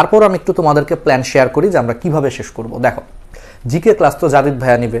 তারপর আমি একটু তোমাদেরকে প্ল্যান শেয়ার করি যে আমরা কিভাবে শেষ করব। দেখো, জিকে ক্লাস তো জাদিদ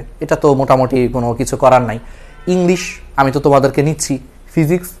ভাইয়া নিবে, এটা তো মোটামুটি কোনো কিছু করার নাই। ইংলিশ আমি তো তোমাদেরকে নিচ্ছি,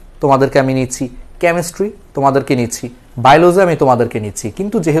 ফিজিক্স তোমাদেরকে আমি নিচ্ছি, কেমিস্ট্রি তোমাদেরকে নিচ্ছি, বায়োলজি আমি তোমাদেরকে নিচ্ছি।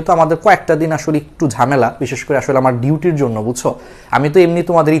 কিন্তু যেহেতু আমাদের কয়েকটা দিন আসলে একটু ঝামেলা, বিশেষ করে আসলে আমার ডিউটির জন্য, বুঝছো, আমি তো এমনি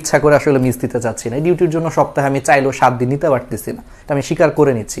তোমাদের ইচ্ছা করে আসলে মিস দিতে চাচ্ছি না। ডিউটির জন্য সপ্তাহে আমি চাইলেও 7 দিন নিতে পারতেছি না, এটা আমি স্বীকার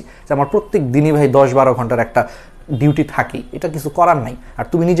করে নিচ্ছি যে আমার প্রত্যেক দিনই ভাই 10-12 ঘন্টার একটা ডিউটি থাকেই, এটা কিছু করার নাই। আর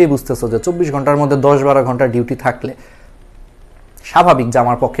তুমি নিজেই বুঝতেছো যে 24 ঘন্টার মধ্যে 10-12 ঘন্টার ডিউটি থাকলে স্বাভাবিক যে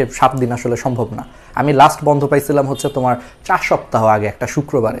আমার পক্ষে 7 দিন আসলে সম্ভব না। আমি লাস্ট বন্ধ পাইছিলাম হচ্ছে তোমার 4 সপ্তাহ আগে একটা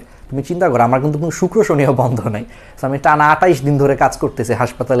শুক্রবারে। তুমি চিন্তা করো, আমার কিন্তু কোনো শুক্র শনিও বন্ধ নাই। আমি টানা 28 দিন ধরে কাজ করতেছি,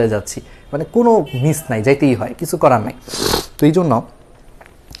 হাসপাতালে যাচ্ছি, মানে কোনো মিস নাই, যাইতেই হয়, কিছু করার নাই। তো এই জন্য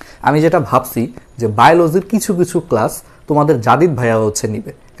আমি যেটা ভাবছি যে বায়োলজির কিছু কিছু ক্লাস তোমাদের জাদিদ ভাইয়া হচ্ছে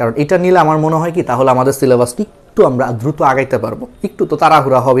নিবে, কারণ এটা নিলে আমার মনে হয় কি, তাহলে আমাদের সিলেবাসটি একটু আমরা দ্রুত আগাইতে পারবো, একটু তো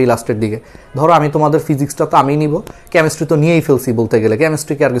তাড়াহুড়া হবেই লাস্টের দিকে। ধরো আমি তোমাদের ফিজিক্সটা তো আমি নিব, কেমিস্ট্রি তো নিয়েই ফেলছি বলতে গেলে,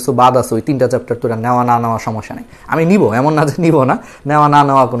 কেমিস্ট্রিকে আর কিছু বাদ আছে, ওই 3টা চ্যাপ্টার তোরা নেওয়া না নেওয়া সমস্যা নেই, আমি নিব, এমন না যে নিব না, নেওয়া না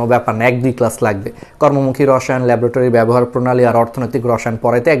নেওয়া কোনো ব্যাপার না, 1-2 ক্লাস লাগবে। কর্মমুখী রসায়ন, ল্যাবরেটরি ব্যবহার প্রণালী আর অর্থনৈতিক রসায়ন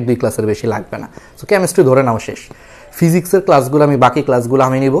পড়াইতে 1-2 ক্লাসের বেশি লাগবে না। সো কেমিস্ট্রি ধরে নাও শেষ। ফিজিক্সের ক্লাসগুলো আমি, বাকি ক্লাসগুলো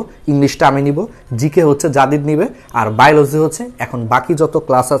আমি নিব, ইংলিশটা আমি নিব, জিকে হচ্ছে জাদিদ নিবে, আর বায়োলজি হচ্ছে এখন বাকি যত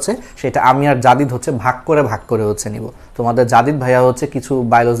ক্লাস আছে সেটা আমি আর জাদিদ হচ্ছে ভাগ করে হচ্ছে নিব। তোমাদের জাদিদ ভাইয়া হচ্ছে কিছু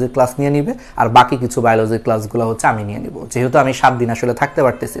বায়োলজির ক্লাস নিয়ে নিবে, আর বাকি কিছু বায়োলজির ক্লাসগুলো হচ্ছে আমি নিয়ে নিব, যেহেতু আমি 7 দিন আসলে থাকতে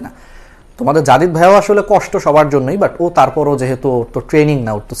পারতেছি না। তোমাদের জাদিদ ভাইয়াও আসলে কষ্ট সবার জন্যই, বাট ও তারপরও যেহেতু ওর তো ট্রেনিং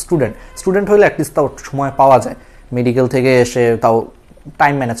না, ওর তো স্টুডেন্ট হইলে অ্যাটলিস্ট তাও সময় পাওয়া যায়, মেডিকেল থেকে এসে তাও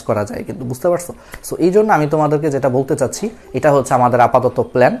টাইম ম্যানেজ করা যায়, কিন্তু বুঝতে পারছো। সো এই জন্য আমি তোমাদেরকে যেটা বলতে চাচ্ছি, এটা হচ্ছে আমাদের আপাতত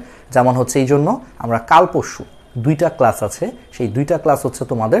প্ল্যান। যেমন হচ্ছে এই জন্য আমরা কাল পরশু 2টা ক্লাস আছে, সেই 2টা ক্লাস হচ্ছে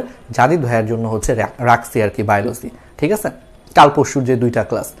তোমাদের জাদিদ ভাইয়ের জন্য হচ্ছে রাখছি আর কি, বায়োলজি, ঠিক আছে। কাল পরশুর যে 2টা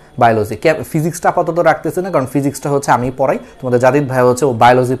ক্লাস বায়োলজি, ফিজিক্সটা আপাতত রাখতেছে না, কারণ ফিজিক্সটা হচ্ছে আমি পড়াই, তোমাদের জাদিদ ভাই হচ্ছে ও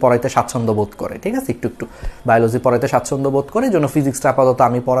বায়োলজি পড়াইতে স্বাচ্ছন্দ্য বোধ করে, ঠিক আছে, একটু বায়োলজি পড়াইতে স্বাচ্ছন্দ্য বোধ করে, এই জন্য ফিজিক্সটা আপাতত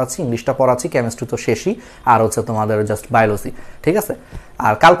আমি পড়াচ্ছি, ইংলিশটা পড়াচ্ছি, কেমিস্ট্রি তো শেষই, আর হচ্ছে তোমাদের জাস্ট বায়োলজি, ঠিক আছে।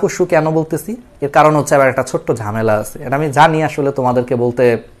 আর কাল পরশু কেন বলতেছি, এর কারণ হচ্ছে আবার একটা ছোট্ট ঝামেলা আছে, এটা আমি জানি আসলে তোমাদেরকে বলতে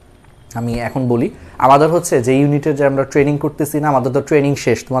আমি এখন বলি, আমাদের হচ্ছে যে ইউনিটের যে আমরা ট্রেনিং করতেছি না, আমাদের তো ট্রেনিং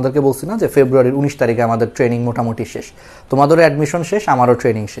শেষ। তোমাদেরকে বলছি না যে ফেব্রুয়ারির 19 তারিখে আমাদের ট্রেনিং মোটামুটি শেষ। তোমাদেরও অ্যাডমিশন শেষ, আমারও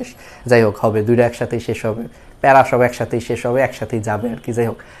ট্রেনিং শেষ। যাই হোক, হবে দুইটা একসাথেই শেষ হবে, প্যারা সব একসাথেই শেষ হবে, একসাথেই যাবে আর কি। যাই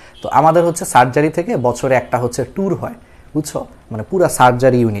হোক, তো আমাদের হচ্ছে সার্জারি থেকে বছরে একটা হচ্ছে ট্যুর হয়, বুঝছো? মানে পুরা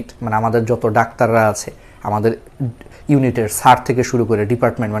সার্জারি ইউনিট, মানে আমাদের যত ডাক্তাররা আছে, আমাদের ইউনিটের স্যার থেকে শুরু করে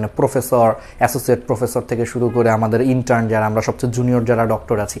ডিপার্টমেন্ট, মানে প্রফেসর, অ্যাসোসিয়েট প্রফেসর থেকে শুরু করে আমাদের ইন্টার্ন যারা, আমরা সবচেয়ে জুনিয়র যারা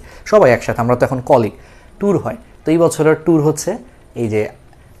ডক্টর আছি, সবাই একসাথে, আমরা তো এখন কলিগ, ট্যুর হয়। তো এই বছরের ট্যুর হচ্ছে এই যে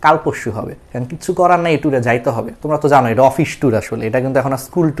কাল পরশু হবে, কারণ কিছু করার নাই, এই ট্যুরে যাইতে হবে। তোমরা তো জানো এটা অফিস ট্যুর, আসলে এটা কিন্তু এখন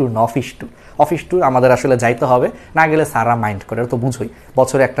স্কুল ট্যুর না, অফিস ট্যুর। অফিস ট্যুর আমাদের আসলে যাইতে হবে, না গেলে স্যাররা মাইন্ড করে, তো বুঝোই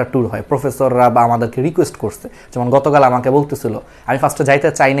বছরে একটা ট্যুর হয়। প্রফেসররা বা আমাদেরকে রিকোয়েস্ট করছে, যেমন গতকাল আমাকে বলতেছিল, আমি ফার্স্টে যাইতে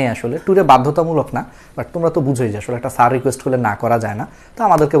চাই নাই, আসলে ট্যুরে বাধ্যতামূলক না, বাট তোমরা তো বুঝোই যে আসলে একটা স্যার রিকোয়েস্ট করলে না করা যায় না। তো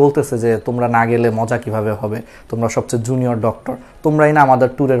আমাদেরকে বলতেছে যে তোমরা না গেলে মজা কিভাবে হবে, তোমরা সবচেয়ে জুনিয়র ডক্টর, তোমরাই না আমাদের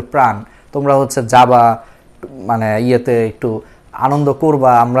ট্যুরের প্রাণ, তোমরা হচ্ছে যাবা, মানে ইয়েতে একটু আনন্দ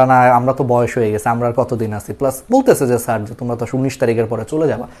করবা, আমরা তো বয়স হয়ে গেছে, আমরা আর কতদিন আছি। প্লাস বলতেছে যে স্যার যে তোমরা তো 19 তারিখের পরে চলে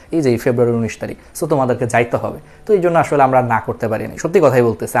যাবা, এই যে ফেব্রুয়ারি 19 তারিখ, সো তোমাদেরকে যাইতে হবে। তো এই জন্য আসলে আমরা না করতে পারিনি, সত্যি কথাই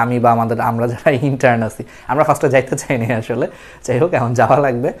বলতেছে। আমি বা আমরা যারা ইন্টার্ন আছি, আমরা ফার্স্টে যাইতে চাইনি আসলে। যাই হোক, এখন যাওয়া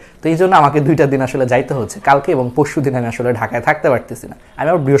লাগবে। তো এই জন্য আমাকে 2টা দিন আসলে যাইতে হচ্ছে, কালকে এবং পরশু দিন আমি আসলে ঢাকায় থাকতে পারতেছি না। আমি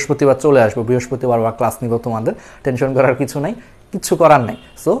আবার বৃহস্পতিবার চলে আসবো, বৃহস্পতিবার বা ক্লাস নিব, তোমাদের টেনশন করার কিছু নাই, কিচ্ছু করার নাই।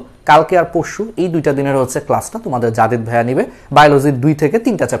 সো কালকে আর পরশু এই 2টা দিনের হচ্ছে ক্লাসটা তোমাদের জাদিদ ভাইয়া নিবে। বায়োলজির 2 থেকে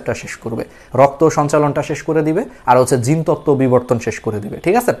 3টা চ্যাপ্টার শেষ করবে, রক্ত সঞ্চালনটা শেষ করে দিবে, আর হচ্ছে জিনতত্ত্ব বিবর্তন শেষ করে দিবে,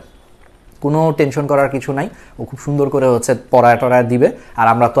 ঠিক আছে? কোনো টেনশন করার কিছু নাই, ও খুব সুন্দর করে হচ্ছে পড়ায় টড়ায় দিবে, আর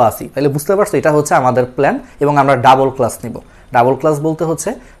আমরা তো আসি। তাহলে বুঝতে পারছো, এটা হচ্ছে আমাদের প্ল্যান। এবং আমরা ডাবল ক্লাস নিব। ডাবল ক্লাস বলতে হচ্ছে,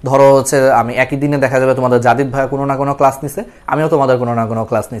 ধরো হচ্ছে আমি একই দিনে দেখা যাবে তোমাদের জাদিদ ভাইয়া কোনো না কোনো ক্লাস নিছে, আমিও তোমাদের কোনো না কোনো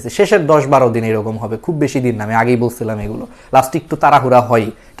ক্লাস নিছি, শেষের 10-12 দিন এরকম হবে, খুব বেশি দিন না। আমি আগেই বলছিলাম এগুলো লাস্টে একটু তাড়াহুড়া হয়,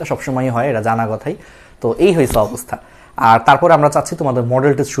 এটা সবসময়ই হয়, এটা জানা কথাই। তো এই হয়েছে অবস্থা। আর তারপরে আমরা চাচ্ছি তোমাদের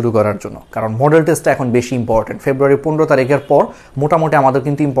মডেল টেস্ট শুরু করার জন্য, কারণ মডেল টেস্টটা এখন বেশি ইম্পর্টেন্ট। ফেব্রুয়ারি 15 তারিখের পর মোটামুটি আমাদের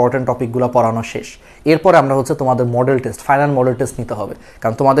কিন্তু ইম্পর্টেন্ট টপিকগুলো পড়ানো শেষ। এরপরে আমরা হচ্ছে তোমাদের model test, final model test নিতে হবে,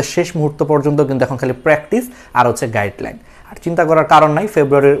 কারণ তোমাদের শেষ মুহূর্ত পর্যন্ত কিন্তু এখন খালি প্র্যাকটিস আর হচ্ছে গাইডলাইন। আর চিন্তা করার কারণ নাই,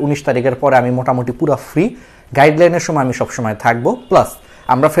 ফেব্রুয়ারির 19 তারিখের পরে আমি মোটামুটি পুরো ফ্রি, গাইডলাইনের সময় আমি সবসময় থাকবো। প্লাস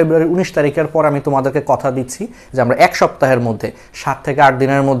আমরা ফেব্রুয়ারি 19 তারিখের পর আমি তোমাদেরকে কথা দিচ্ছি যে আমরা 1 সপ্তাহের মধ্যে 7 থেকে 8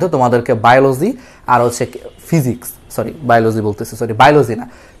 দিনের মধ্যে তোমাদেরকে বায়োলজি আর হচ্ছে ফিজিক্স, বায়োলজি না,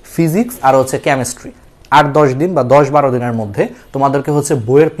 ফিজিক্স আর হচ্ছে কেমিস্ট্রি 8-10 দিন বা 10-12 দিনের মধ্যে তোমাদেরকে হচ্ছে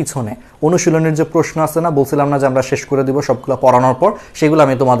বইয়ের পিছনে অনুশীলনের যে প্রশ্ন আছে না, বলছিলাম না যে আমরা শেষ করে দিব সবগুলো পড়ানোর পর, সেগুলো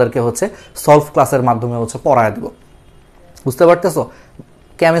আমি তোমাদেরকে হচ্ছে সলভ ক্লাসের মাধ্যমে হচ্ছে পড়ায় দিব। বুঝতে পারতেছো?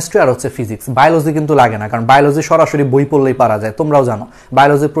 কেমিস্ট্রি আর হচ্ছে ফিজিক্স, বায়োলজি কিন্তু লাগে না, কারণ বায়োলজি সরাসরি বই পড়লেই পারা যায়, তোমরাও জানো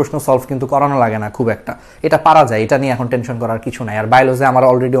বায়োলজির প্রশ্ন সলভ কিন্তু করানো লাগে না খুব একটা, এটা পারা যায়, এটা নিয়ে এখন টেনশন করার কিছু নাই। আর বায়োলজি আমার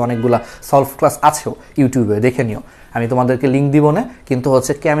অলরেডি অনেকগুলো সলভ ক্লাস আছেও ইউটিউবে, দেখে নিও, আমি তোমাদেরকে লিঙ্ক দিব না। কিন্তু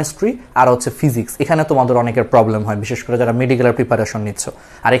হচ্ছে কেমিস্ট্রি আর হচ্ছে ফিজিক্স, এখানে তোমাদের অনেকের প্রবলেম হয়, বিশেষ করে যারা মেডিকেলের প্রিপারেশন নিচ্ছ।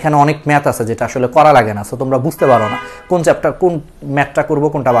 আর এখানে অনেক ম্যাথ আছে যেটা আসলে করা লাগে না, সো তোমরা বুঝতে পারো না কোন চ্যাপ্টার, কোন ম্যাথটা করবো,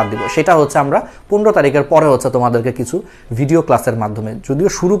 কোনটা বাদ দিব। সেটা হচ্ছে আমরা 15 তারিখের পরে হচ্ছে তোমাদেরকে কিছু ভিডিও ক্লাসের মাধ্যমে, যদিও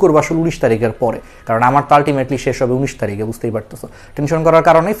শুরু করবো আসলে 19 তারিখের পরে, কারণ আমার তো আলটিমেটলি শেষ হবে 19 তারিখে, বুঝতেই পারতেছো। টেনশন করার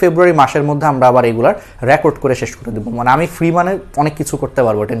কারণে ফেব্রুয়ারি মাসের মধ্যে আমরা আবার এগুলার রেকর্ড করে শেষ করে দেবো। মানে আমি ফ্রি মানে অনেক কিছু করতে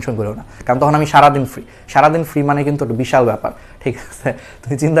পারবো, টেনশন করো না, কারণ তখন আমি সারাদিন ফ্রি মানে কিন্তু একটা বিশাল ব্যাপার, ঠিক আছে?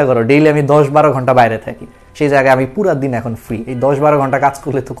 তুমি চিন্তা করো, ডেইলি আমি 10-12 ঘন্টা বাইরে থাকি, সেই জায়গায় আমি পুরো দিন এখন ফ্রি। এই 10-12 ঘন্টা কাজ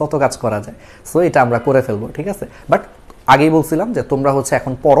করলে তো কত কাজ করা যায়, সো এটা আমরা করে ফেলবো, ঠিক আছে? বাট আগেই বলছিলাম যে তোমরা হচ্ছে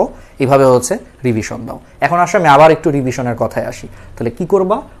এখন পড়ো, এইভাবে হচ্ছে রিভিশন দাও। এখন আসলে আমি আবার একটু রিভিশনের কথায় আসি। তাহলে কি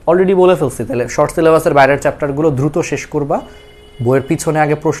করবা, অলরেডি বলে ফেলছি। তাহলে শর্ট সিলেবাসের বাইরের চ্যাপ্টারগুলো দ্রুত শেষ করবা, বইয়ের পিছনে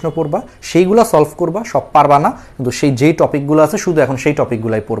আগে প্রশ্ন পড়বা, সেইগুলো সলভ করবা, সব পারবা না, কিন্তু যেই টপিকগুলো আছে শুধু এখন সেই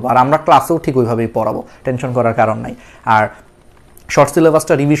টপিকগুলাই পড়বা। আর আমরা ক্লাসেও ঠিক ওইভাবেই পড়াবো, টেনশন করার কারণ নাই। আর শর্ট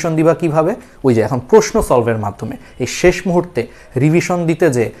সিলেবাসটা রিভিশন দিবা কিভাবে, ওই যে এখন প্রশ্ন সলভের মাধ্যমে। এই শেষ মুহূর্তে রিভিশন দিতে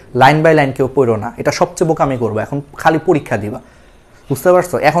যে লাইন বাই লাইন কেউ পড়ো না, এটা সবচেয়ে বোকামি করবো। এখন খালি পরীক্ষা দিবা, বুঝতে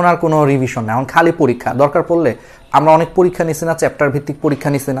পারছো? এখন আর কোনো রিভিশন না, এখন খালি পরীক্ষা। দরকার পড়লে আমরা অনেক পরীক্ষা নিছি না, চ্যাপ্টার ভিত্তিক পরীক্ষা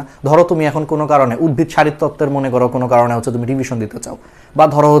নিছি না। ধরো তুমি এখন কোনো কারণে উদ্ভিদ শারীরতত্ত্বের মনে করো কোনো কারণে হচ্ছে তুমি রিভিশন দিতে চাও, বা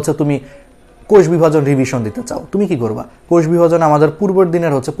ধরো হচ্ছে তুমি কোষ বিভাজন রিভিশন দিতে চাও, তুমি কি করবা? কোষ বিভাজন আমাদের পূর্বের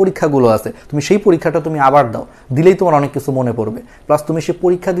দিনের হচ্ছে পরীক্ষাগুলো আছে, তুমি সেই পরীক্ষাটা তুমি আবার দাও, দিলেই তোমার অনেক কিছু মনে পড়বে। প্লাস তুমি সেই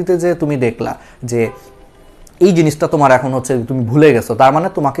পরীক্ষা দিতে যে তুমি দেখলা যে এই জিনিসটা তোমার এখন হচ্ছে তুমি ভুলে গেছো, তার মানে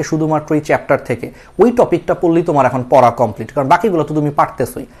তোমাকে শুধুমাত্র এই চ্যাপ্টার থেকে ওই টপিকটা পড়লেই তোমার এখন পড়া কমপ্লিট, কারণ বাকিগুলো তো তুমি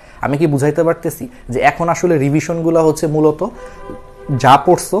পারতেছোই। আমি কি বুঝাইতে পারতেছি যে এখন আসলে রিভিশনগুলো হচ্ছে মূলত যা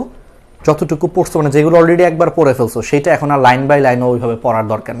পড়ছো যতটুকু পড়ছো মানে যেগুলো অলরেডি একবার পড়ে ফেলছো সেটা এখন আর লাইন বাই লাইন ওইভাবে পড়ার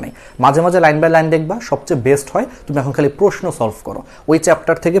দরকার নেই। মাঝে মাঝে লাইন বাই লাইন দেখবা, সবচেয়ে বেস্ট হয় তুমি এখন খালি প্রশ্ন সলভ করো, ওই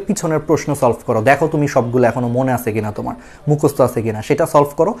চ্যাপ্টার থেকে পিছনের প্রশ্ন সলভ করো, দেখো তুমি সবগুলো এখনো মনে আছে কিনা, তোমার মুখস্থ আছে কিনা, সেটা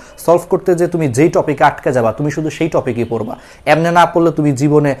সলভ করো। সলভ করতে যে তুমি যেই টপিকে আটকে যাবা তুমি শুধু সেই টপিকই পড়বা, এমনি না পড়লে তুমি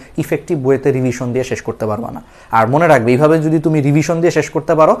জীবনে ইফেক্টিভ ওয়েতে রিভিশন দিয়ে শেষ করতে পারবা না। আর মনে রাখবে এইভাবে যদি তুমি রিভিশন দিয়ে শেষ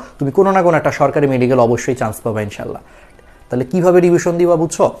করতে পারো তুমি কোনো না কোনো একটা সরকারি মেডিকেল অবশ্যই চান্স পাবা ইনশাল্লাহ। তাহলে কীভাবে রিভিশন দিবা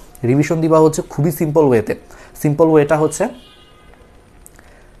বুঝছো? রিভিশন দিবা হচ্ছে খুবই সিম্পল ওয়েতে। সিম্পল ওয়েটা হচ্ছে,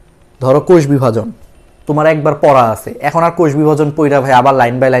 ধরো কোষ বিভাজন তোমার একবার পড়া আছে, এখন আর কোষ বিভাজন পড়া ভাই আবার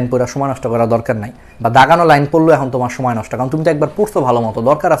লাইন বাই লাইন পড়া সময় নষ্ট করার দরকার নাই, বা দাগানো লাইন পড়লেও এখন তোমার সময় নষ্ট, কারণ তুমি তো একবার পড়ছো ভালো মতো,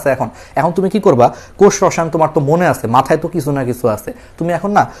 দরকার আছে এখন। এখন তুমি কি করবা, কোষ রসায়ন তোমার তো মনে আছে, মাথায় তো কিছু না কিছু আছে, তুমি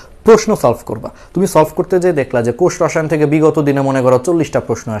এখন না প্রশ্ন সলভ করবা। তুমি সলভ করতে যে দেখলা যে কোষ রসায়ন থেকে বিগত দিনে মনে করো 40টা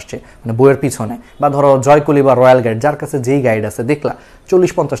প্রশ্ন আসছে মানে বইয়ের পিছনে, বা ধরো জয়কলি বা রয়্যাল গাইড যার কাছে যেই গাইড আছে দেখলা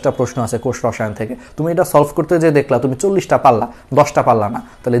 40-50টা প্রশ্ন আছে কোষ রসায়ন থেকে, তুমি এটা সলভ করতে যে দেখলা তুমি 40টা পারলা, 10টা পারলা না,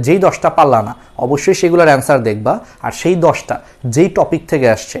 তাহলে যেই 10টা পারলা না অবশ্যই সেগুলোর অ্যান্সার দেখবা, আর সেই 10টা যেই টপিক থেকে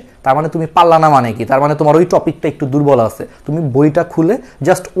আসছে, তার মানে তুমি পারলা না মানে কি, তার মানে তোমার ওই টপিকটা একটু দুর্বল আছে, তুমি বইটা খুলে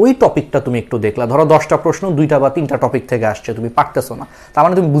জাস্ট ওই টপিকটা তুমি একটু দেখলা, ধরো 10টা প্রশ্ন 2টা বা 3টা টপিক থেকে আসছে, তুমি পারতেছো না, তার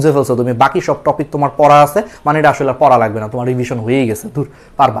মানে তুমি বুঝে ফেলছো তুমি বাকি সব টপিক তোমার পড়া আছে, মানে এটা আসলে পড়া লাগবে না, তোমার রিভিশন হয়েই গেছে, দূর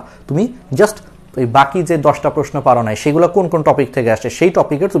পারবা। তুমি জাস্ট ওই বাকি যে 10টা প্রশ্ন পারো নাই সেগুলো কোন কোন টপিক থেকে আসছে সেই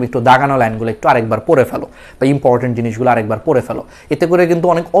টপিকের তুমি একটু দাগানো লাইনগুলো একটু আরেকবার পড়ে ফেলো, বা ইম্পর্টেন্ট জিনিসগুলো আরেকবার পড়ে ফেলো, এতে করে কিন্তু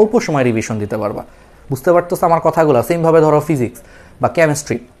অনেক অল্প সময় রিভিশন দিতে পারবা। বুঝতে পারতেছো আমার কথাগুলো? সেমভাবে ধরো ফিজিক্স বা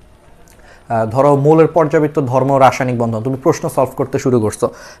কেমিস্ট্রি, ধরো মৌলের পর্যাবৃত্ত ধর্ম রাসায়নিক বন্ধন, তুমি প্রশ্ন সলভ করতে শুরু করছো,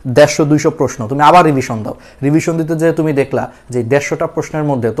 150-200 প্রশ্ন, তুমি আবার রিভিশন দাও, রিভিশন দিতে যে তুমি দেখলা যে 150টা প্রশ্নের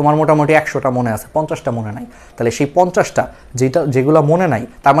মধ্যে তোমার মোটামুটি 100টা মনে আছে, 50টা মনে নাই, তাহলে সেই 50টা যেগুলো মনে নাই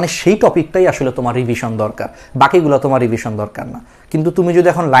তার মানে সেই টপিকটাই আসলে তোমার রিভিশন দরকার, বাকিগুলো তোমার রিভিশন দরকার না। কিন্তু তুমি যদি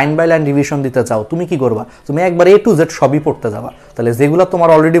এখন লাইন বাই লাইন রিভিশন দিতে চাও তুমি কি করবা, তুমি একবার A to Z সবই পড়তে যাবা, তাহলে যেগুলো তোমার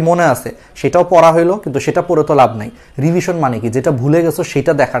অলরেডি মনে আছে সেটাও পড়া হইলো, কিন্তু সেটা পড়ে তো লাভ নাই। রিভিশন মানে কি, যেটা ভুলে গেছো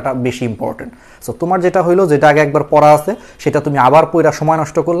সেটা দেখাটা বেশি ইম্পর্টেন্ট। সো তোমার যেটা হইলো, যেটা আগে একবার পড়া আছে সেটা তুমি আবার পড়া সময়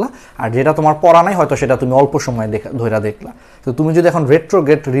নষ্ট করলা, আর যেটা তোমার পড়া নাই হয়তো সেটা তুমি অল্প সময় ধইরা দেখলা। তো তুমি যদি এখন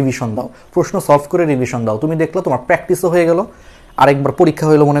রেট্রোগেট রিভিশন দাও, প্রশ্ন সলভ করে রিভিশন দাও, তুমি দেখলো তোমার প্র্যাকটিসও হয়ে গেল, আরেকবার পরীক্ষা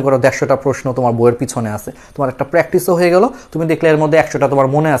হইলো, মনে করো 150টা প্রশ্ন তোমার বইয়ের পিছনে আছে, তোমার একটা প্র্যাকটিসও হয়ে গেল, তুমি দেখলে এর মধ্যে 100টা তোমার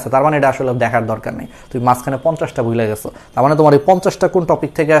মনে আছে, তার মানে এটা আসলে দেখার দরকার নেই, তুমি মাঝখানে 50টা ভুলে গেছো, তার মানে তোমার এই 50টা কোন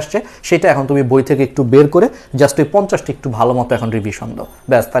টপিক থেকে আসছে সেটা এখন তুমি বই থেকে একটু বের করে জাস্ট ওই 50টা একটু ভালো মতো এখন রিভিশন দাও,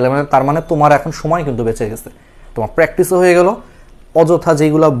 ব্যাস। তার মানে তোমার এখন সময় কিন্তু বেঁচে গেছে, তোমার প্র্যাকটিসও হয়ে গেল, অযথা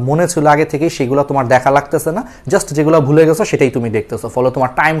যেগুলো মনে ছিল আগে থেকেই সেগুলো তোমার দেখা লাগতেছে না, জাস্ট যেগুলো ভুলে গেছো সেটাই তুমি দেখতেছো, ফলে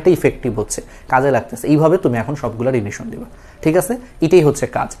তোমার টাইমটা ইফেক্টিভ হচ্ছে, কাজে লাগতেছে। এইভাবে তুমি এখন সবগুলো রিভিশন দিবা, ঠিক আছে? এটাই হচ্ছে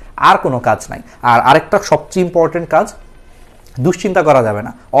কাজ, আর কোনো কাজ নাই। আর আরেকটা সবচেয়ে ইম্পর্টেন্ট কাজ, দুশ্চিন্তা করা যাবে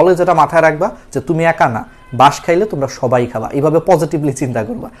না, অলওয়েজ এটা মাথায় রাখবা যে তুমি একা না, বাস খাইলে তোমরা সবাই খাবা, এইভাবে পজিটিভলি চিন্তা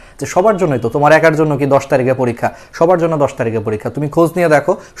করবা যে সবার জন্যই তো, তোমার একার জন্য কি 10 তারিখে পরীক্ষা, সবার জন্য 10 তারিখে পরীক্ষা। তুমি খোঁজ নিয়ে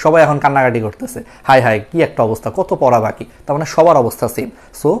দেখো সবাই এখন কান্নাকাটি করতেছে, হাই হাই কি একটা অবস্থা, কত পড়া বাকি, তার মানে সবার অবস্থা সেম।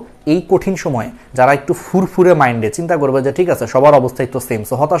 সো এই কঠিন সময়ে যারা একটু ফুরফুরে মাইন্ডে চিন্তা করবে যে ঠিক আছে সবার অবস্থাই তো সেম,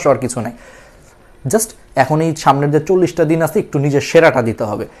 সো হতাশ হওয়ার কিছু নাই, জাস্ট এখন এই সামনের যে 40টা দিন আছে একটু নিজের সেরাটা দিতে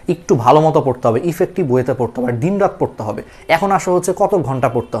হবে, একটু ভালো মতো পড়তে হবে, ইফেক্টিভ ওয়েতে পড়তে হবে, দিন রাত পড়তে হবে। এখন আসা হচ্ছে কত ঘন্টা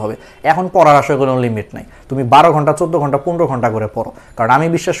পড়তে হবে, এখন পড়ার আসলে কোনো লিমিট নাই, তুমি 12 ঘন্টা 14 ঘন্টা 15 ঘন্টা করে পড়ো, কারণ আমি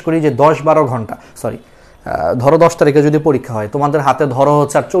বিশ্বাস করি যে 10-12 ঘন্টা, সরি ধরো 10 তারিখে যদি পরীক্ষা হয় তোমাদের হাতে ধরো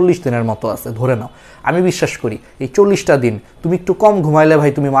হচ্ছে আর 40 দিনের মতো আছে ধরে নাও, আমি বিশ্বাস করি এই 40টা দিন তুমি একটু কম ঘুমাইলে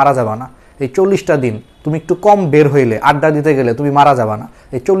ভাই তুমি মারা যাবা না, এই 40টা দিন তুমি একটু কম বের হইলে, আড্ডা দিতে গেলে তুমি মারা যাবা না,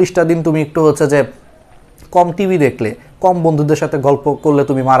 এই 40টা দিন তুমি একটু হচ্ছে যে কম টিভি দেখলে, কম বন্ধুদের সাথে গল্প করলে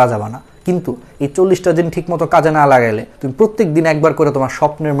তুমি মারা যাবা না। কিন্তু এই 40টা দিন ঠিক মতো কাজে না লাগাইলে তুমি প্রত্যেক দিন একবার করে তোমার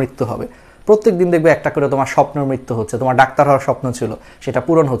স্বপ্নের মৃত্যু হবে, প্রত্যেক দিন দেখবে একটা করে তোমার স্বপ্নের মৃত্যু হচ্ছে, তোমার ডাক্তার হওয়ার স্বপ্ন ছিল সেটা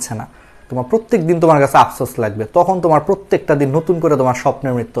পূরণ হচ্ছে না, তোমার প্রত্যেক দিন তোমার কাছে আফসোস লাগবে, তখন তোমার প্রত্যেকটা দিন নতুন করে তোমার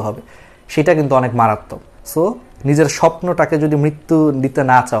স্বপ্নের মৃত্যু হবে, সেটা কিন্তু অনেক মারাত্মক। সো নিজের স্বপ্নটাকে যদি মৃত্যু দিতে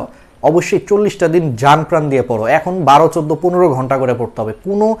না চাও অবশ্যই 40টা দিন জান প্রাণ দিয়ে পড়ো, এখন 12, 14, 15 ঘন্টা করে পড়তে হবে,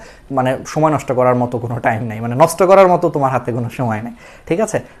 কোনো মানে সময় নষ্ট করার মতো কোনো টাইম নেই, মানে নষ্ট করার মতো তোমার হাতে কোনো সময় নেই, ঠিক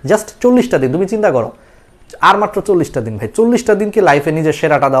আছে? জাস্ট 40টা দিন তুমি চিন্তা করো, আর মাত্র 40টা দিন ভাই, 40টা দিন কি লাইফে নিজের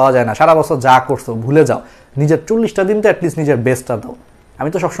সেরাটা দেওয়া যায় না? সারা বছর যা করছো ভুলে যাও, নিজের 40টা দিন তো অ্যাটলিস্ট নিজের বেস্টটা দাও। আমি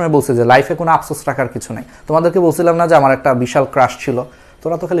তো সবসময় বলছি যে লাইফে কোনো আফসোস রাখার কিছু নেই, তোমাদেরকে বলছিলাম না যে আমার একটা বিশাল ক্রাশ ছিল,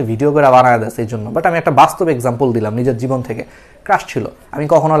 তোরা তো খালি ভিডিও করে বানায় দেয় এই জন্য, বাট আমি একটা বাস্তব এক্সাম্পল দিলাম নিজের জীবন থেকে, ক্রাশ ছিল, আমি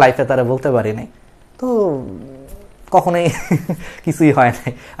কখনো লাইফে তারা বলতে পারি নাই, তো কখনোই কিছুই হয়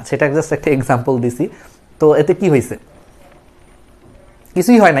নাই। আচ্ছা এটা জাস্ট একটা এক্সাম্পল দিছি, তো এতে কি হয়েছে,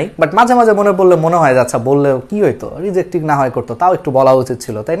 কিছুই হয় নাই, বাট মাঝে মাঝে মনে পড়লে মনে হয় যে আচ্ছা বললেও কি হইতো, রিজেক্টিং না হয় করতো, তাও একটু বলা উচিত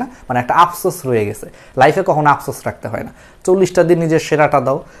ছিল, তাই না? মানে একটা আফসোস রয়ে গেছে। লাইফে কখনো আফসোস রাখতে হয় না। 40টা দিন নিজের সেরাটা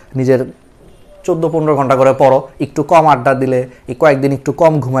দাও, নিজের 14-15 ঘন্টা করে পড়ো, একটু কম আড্ডা দিলে, এই কয়েকদিন একটু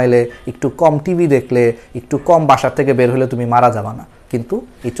কম ঘুমাইলে, একটু কম টিভি দেখলে, একটু কম বাসার থেকে বের হলে তুমি মারা যাবা না। কিন্তু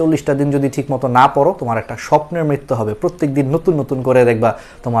এই 40টা দিন যদি ঠিক মতো না পড়ো, তোমার একটা স্বপ্নের মৃত্যু হবে। প্রত্যেক দিন নতুন নতুন করে দেখবা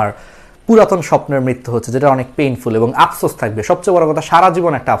তোমার পুরাতন স্বপ্নের মৃত্যু হচ্ছে, যেটা অনেক পেইনফুল এবং আফসোস থাকবে। সবচেয়ে বড় কথা, সারা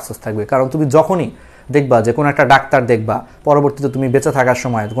জীবন একটা আফসোস থাকবে। কারণ তুমি যখনই দেখবা যে কোনো একটা ডাক্তার দেখবা, পরবর্তীতে তুমি বেঁচে থাকার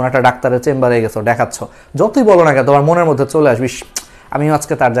সময় কোনো একটা ডাক্তারের চেম্বারে গেছো, দেখাচ্ছ, যতই বলো না কেন তোমার মনের মধ্যে চলে আসবি আমিও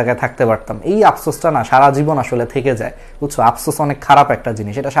আজকে তার জায়গায় থাকতে পারতাম। এই আফসোসটা না সারা জীবন আসলে থেকে যায়, বুঝছো? আফসোস অনেক খারাপ একটা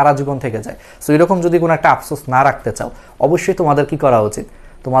জিনিস, এটা সারা জীবন থেকে যায়। সো এরকম যদি কোনো একটা আফসোস না রাখতে চাও, অবশ্যই তোমাদের কি করা উচিত?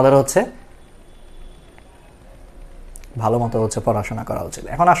 তোমাদের হচ্ছে ভালো মতো হচ্ছে পড়াশোনা করা উচিত।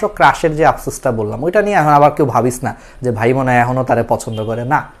 এখন আসো ক্রাশের যে আফসোসটা বললাম, ওইটা নিয়ে এখন আবার কেউ ভাবিস না যে ভাই মনে হয় এখনও তারে পছন্দ করে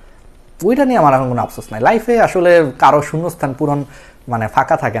না, ওইটা নিয়ে আমার এখন কোনো আফসোস নাই। লাইফে আসলে কারো শূন্যস্থান পূরণ মানে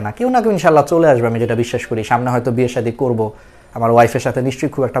ফাঁকা থাকে না, কেউ না কেউ ইনশাল্লাহ চলে আসবে, আমি যেটা বিশ্বাস করি। সামনে হয়তো বিয়ে শাদী করবো, আমার ওয়াইফের সাথে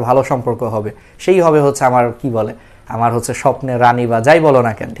নিশ্চয়ই খুব একটা ভালো সম্পর্ক হবে, সেই হবে হচ্ছে আমার কি বলে আমার হচ্ছে স্বপ্নের রানী বা যাই বলো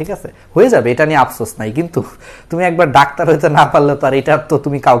না কেন, ঠিক আছে, হয়ে যাবে, এটা নিয়ে আফসোস নাই। কিন্তু তুমি একবার ডাক্তার হইতে না পারলে তো আর এটা তো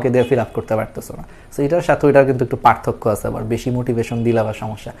তুমি কাউকে দিয়ে ফিল আপ করতে পারতেছো না। সো এটার সাথে ওইটার কিন্তু একটু পার্থক্য আছে, আবার বেশি মোটিভেশন দিলে আবার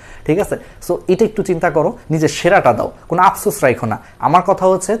সমস্যা, ঠিক আছে? সো এটা একটু চিন্তা করো, নিজের সেরাটা দাও, কোনো আফসোস রাখো না। আমার কথা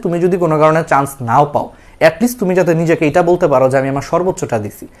হচ্ছে তুমি যদি কোনো কারণে চান্স নাও পাও, অ্যাটলিস্ট তুমি যাতে নিজেকে এটা বলতে পারো যে আমি আমার সর্বোচ্চটা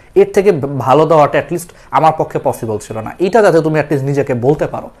দিছি, এর থেকে ভালো দেওয়াটা অ্যাটলিস্ট আমার পক্ষে পসিবল ছিল না, এটা যাতে তুমি অ্যাটলিস্ট নিজেকে বলতে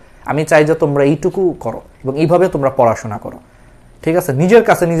পারো। আমি চাই যে তোমরা এইটুকু করো এবং এইভাবে তোমরা পড়াশোনা করো, ঠিক আছে? নিজের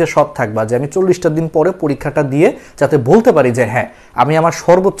কাছে নিজে সৎ থাকবা যে আমি 40টা দিন পরে পরীক্ষাটা দিয়ে যাতে বলতে পারি যে হ্যাঁ আমি আমার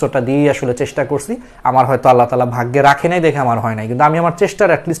সর্বোচ্চটা দিয়েই আসলে চেষ্টা করছি। আমার হয়তো আল্লাহ তাআলা ভাগ্যে রাখে নাই দেখে আমার হয় নাই, কিন্তু আমি আমার চেষ্টার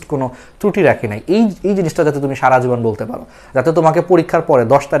অ্যাটলিস্ট কোনো ত্রুটি রাখি নাই। এই জিনিসটা যাতে তুমি সারা জীবন বলতে পারো, যাতে তোমাকে পরীক্ষার পরে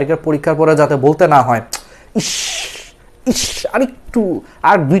 10 তারিখের পরীক্ষার পরে যাতে বলতে না হয় ইস ইস আরেকটু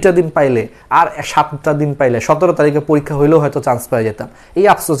আর 2টা দিন পাইলে, আর 7টা দিন পাইলে, 17 তারিখে পরীক্ষা হইলেও হয়তো চান্স পেয়ে যেতাম। এই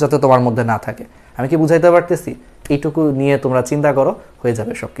আফসোস যাতে তোমার মধ্যে না থাকে। আমি কি বুঝাইতে পারতেছি? এইটুকু নিয়ে তোমরা চিন্তা করো, হয়ে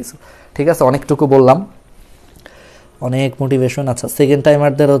যাবে সব কিছু, ঠিক আছে? অনেকটুকু বললাম, অনেক মোটিভেশন। আচ্ছা, সেকেন্ড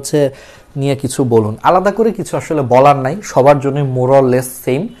টাইমারদের হচ্ছে নিয়ে কিছু বলুন। আলাদা করে কিছু আসলে বলার নাই, সবার জন্যই মোরলেস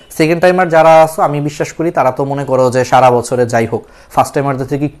সেম। সেকেন্ড টাইমার যারা আছো আমি বিশ্বাস করি তারা তো মনে করো যে সারা বছরে যাই হোক ফার্স্ট টাইমারদের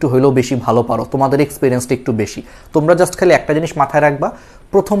থেকে একটু হইলেও বেশি ভালো পারো, তোমাদের এক্সপিরিয়েন্সটা একটু বেশি। তোমরা জাস্ট খালি একটা জিনিস মাথায় রাখবা,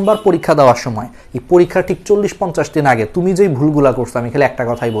 প্রথমবার পরীক্ষা দেওয়ার সময় এই পরীক্ষার ঠিক 40-50 দিন আগে তুমি যেই ভুলগুলা করছো, আমি খালি একটা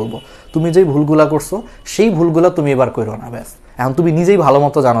কথাই বলবো, তুমি যেই ভুলগুলা করছো সেই ভুলগুলা তুমি এবার করো না, ব্যাস। এখন তুমি নিজেই ভালো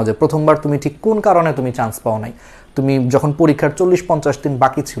মতো জানো যে প্রথমবার তুমি ঠিক কোন কারণে তুমি চান্স পাও নাই। তুমি যখন পরীক্ষার 40-50 দিন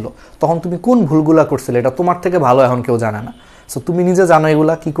বাকি ছিল তখন তুমি কোন ভুলগুলা করছিলে, এটা তোমার থেকে ভালো এখন কেউ জানে না। সো তুমি নিজে জানো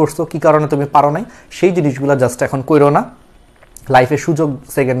এগুলা কি করছো, কি কারণে তুমি পারো নাই, সেই জিনিসগুলা জাস্ট এখন কইরো না। লাইফে সুযোগ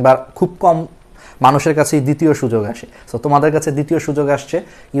সেকেন্ডবার খুব কম মানুষের কাছে দ্বিতীয় সুযোগ আসে। সো তোমাদের কাছে দ্বিতীয় সুযোগ আসছে,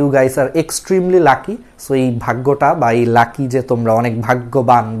 you guys are extremely lucky. So এই ভাগ্যটা বা এই লাকি যে তোমরা অনেক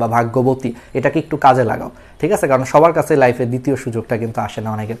ভাগ্যবান বা ভাগ্যবতী, এটাকে একটু কাজে লাগাও, ঠিক আছে? কারণ সবার কাছে লাইফে দ্বিতীয় সুযোগটা কিন্তু আসে না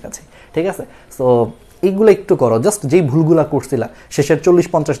অনেকের কাছে, ঠিক আছে? সো এইগুলো একটু করো, জাস্ট যেই ভুলগুলা করছিলা শেষের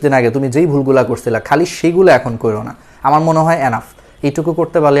 40-50 দিন আগে তুমি যেই ভুলগুলা করছিলা খালি সেইগুলো এখন করো না। আমার মনে হয় এনাফ, এইটুকু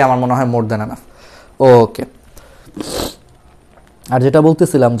করতে পারলে আমার মনে হয় মোর দেন এনাফ। ওকে, আর যেটা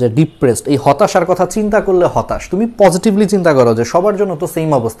বলতেছিলাম যে ডিপ্রেসড, এই হতাশার কথা চিন্তা করলে হতাশ, তুমি পজিটিভলি চিন্তা করো যে সবার জন্য তো সেম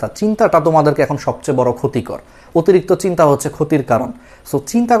অবস্থা। চিন্তাটা তোমাদেরকে এখন সবচেয়ে বড় ক্ষতিকর, অতিরিক্ত চিন্তা হচ্ছে ক্ষতির কারণ। সো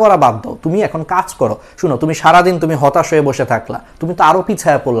চিন্তা করা বাদ দাও, তুমি এখন কাজ করো। শুনো, তুমি সারাদিন তুমি হতাশ হয়ে বসে থাকলা, তুমি তো আরো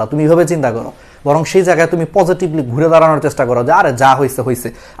পিছায়া পড়লা, তুমি এভাবে চিন্তা করো। বরং সেই জায়গায় তুমি পজিটিভলি ঘুরে দাঁড়ানোর চেষ্টা করো যে আরে যা হয়েছে হয়েছে,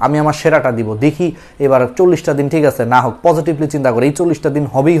 আমি আমার সেরাটা দিব, দেখি এবার 40টা দিন ঠিক আছে না হোক, পজিটিভলি চিন্তা করো এই 40টা দিন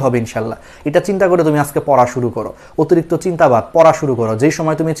হবেই হবে ইনশাল্লাহ। এটা চিন্তা করে তুমি আজকে পড়া শুরু করো, অতিরিক্ত চিন্তাবাদ, পড়া শুরু করো। যেই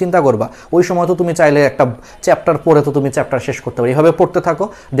সময় তুমি চিন্তা করবা ওই সময় তো তুমি চাইলে একটা চ্যাপ্টার পড়ে তো তুমি চ্যাপ্টার শেষ করতে পারো। এইভাবে পড়তে থাকো,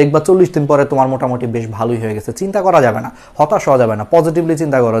 দেখবা 40 দিন পরে তোমার মোটামুটি বেশ ভালোই হয়ে গেছে। চিন্তা করা যাবে না, হতাশ হওয়া যাবে না, পজিটিভলি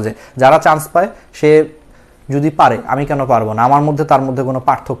চিন্তা করো যে যারা চান্স পায় সে যদি পারে আমি কেন পারবো না, আমার মধ্যে তার মধ্যে কোনো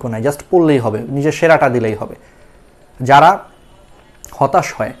পার্থক্য নাই, জাস্ট পড়লেই হবে, নিজের সেরাটা দিলেই হবে। যারা হতাশ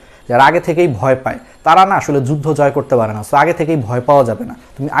হয়, যারা আগে থেকেই ভয় পায়, তারা না আসলে যুদ্ধ জয় করতে পারে না। সো আগে থেকেই ভয় পাওয়া যাবে না,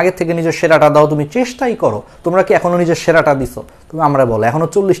 তুমি আগে থেকে নিজের সেরাটা দাও, তুমি চেষ্টাই করো। তোমরা কি এখনো নিজের সেরাটা দিছো? তুমি আমরা বলো এখনো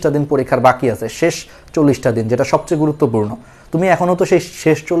 40টা দিন পরীক্ষার বাকি আছে, শেষ 40টা দিন যেটা সবচেয়ে গুরুত্বপূর্ণ, তুমি এখনো তো সেই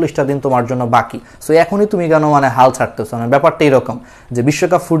শেষ 40টা দিন তোমার জন্য বাকি। সো এখনই তুমি কেন মানে হাল ছাড়তেছো? মানে ব্যাপারটা এরকম যে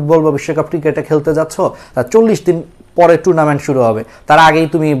বিশ্বকাপ ফুটবল বা বিশ্বকাপ ক্রিকেটে খেলতে যাচ্ছ, তার 40 দিন পরে টুর্নামেন্ট শুরু হবে, তার আগেই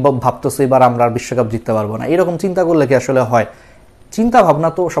তুমি ভাবতেছো এবার আমরা বিশ্বকাপ জিততে পারবো না। এরকম চিন্তা করলে কি আসলে হয়? চিন্তা ভাবনা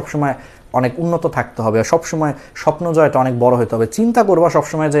তো সবসময় অনেক উন্নত থাকতে হবে, সবসময় স্বপ্ন জয়টা অনেক বড় হতে হবে। চিন্তা করবা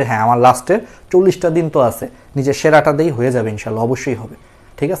সবসময় যে হ্যাঁ আমার লাস্টের 40টা দিন তো আছে, নিজের সেরাটা দিয়েই হয়ে যাবে ইনশাল্লাহ, অবশ্যই হবে,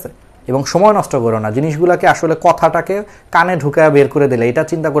 ঠিক আছে। এবং সময় নষ্ট করো না, জিনিসগুলোকে আসলে কথাটাকে কানে ঢুকায় বের করে দিলে এটা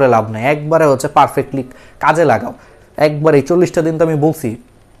চিন্তা করে লাভ নেই, একবারে হচ্ছে পারফেক্টলি কাজে লাগাও। একবার এই 40টা দিন তো আমি বলছি,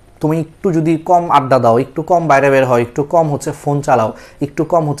 তুমি একটু যদি কম আড্ডা দাও, একটু কম বাইরে বের হয়, একটু কম হচ্ছে ফোন চালাও, একটু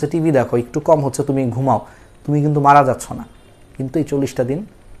কম হচ্ছে টিভি দেখো, একটু কম হচ্ছে তুমি ঘুমাও, তুমি কিন্তু মারা যাচ্ছ না। কিন্তু এই 40টা দিন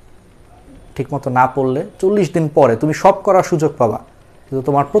ঠিকমতো না পড়লে 40 দিন পরে তুমি সব করার সুযোগ পাবা, কিন্তু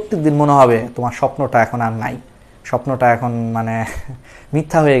তোমার প্রত্যেক দিন মনে হবে তোমার স্বপ্নটা এখন আর নাই, স্বপ্নটা এখন মানে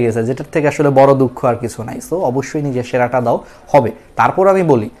মিথ্যা হয়ে গেছে, যেটার থেকে আসলে বড় দুঃখ আর কিছু নাই। সো অবশ্যই নিজের সেরাটা দাও, হবে। তারপর আমি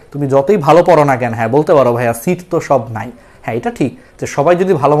বলি, তুমি যতই ভালো পড়ো না কেন, হ্যাঁ বলতে পারো ভাইয়া সিট তো সব নাই, হ্যাঁ এটা ঠিক যে সবাই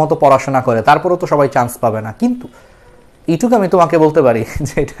যদি ভালো মতো পড়াশোনা করে তারপরেও তো সবাই চান্স পাবে না, কিন্তু এইটুকু আমি তোমাকে বলতে পারি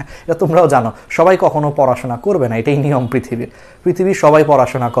যে এটা তোমরাও জানো, সবাই কখনো পড়াশোনা করবে না, এটাই নিয়ম পৃথিবীর সবাই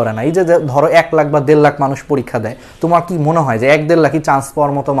পড়াশোনা করে না। এই যে ধরো 1 লাখ বা 1.5 লাখ মানুষ পরীক্ষা দেয়, তোমার কি মনে হয় যে 1-1.5 লাখই চান্স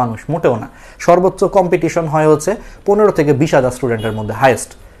পাওয়ার মতো মানুষ? মোটেও না। সর্বোচ্চ কম্পিটিশন হয় হচ্ছে 15 থেকে 20,000 স্টুডেন্টের মধ্যে,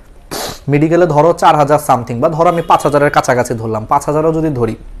 হাইয়েস্ট। মেডিকেলে ধরো 4,000 সামথিং, বা ধরো আমি 5,000-এর কাছাকাছি ধরলাম, 5,000ও যদি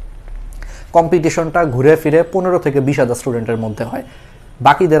ধরি, কম্পিটিশনটা ঘুরে ফিরে 15 থেকে 20,000 স্টুডেন্টের মধ্যে হয়,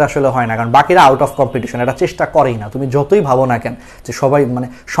 বাকিদের আসলে হয় না, কারণ বাকিরা আউট অফ কম্পিটিশন, এটা চেষ্টা করেই না। তুমি যতই ভাবো না কেন যে সবাই, মানে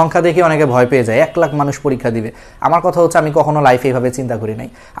সংখ্যা দেখে অনেকে ভয় পেয়ে যায়, 1 লাখ মানুষ পরীক্ষা দিবে। আমার কথা হচ্ছে, আমি কখনো লাইফে এইভাবে চিন্তা করি নাই।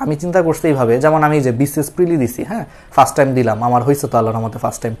 আমি চিন্তা করছি এইভাবে, যেমন আমি যে বিসিএস প্রিলি দিছি, হ্যাঁ ফার্স্ট টাইম দিলাম, আমার হয়েছে তো আল্লাহর রহমতে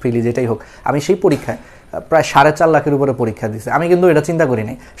ফার্স্ট টাইম প্রিলি, যেটাই হোক, আমি সেই পরীক্ষায় প্রায় 4.5 লাখের উপরে পরীক্ষা দিছে। আমি কিন্তু এটা চিন্তা করি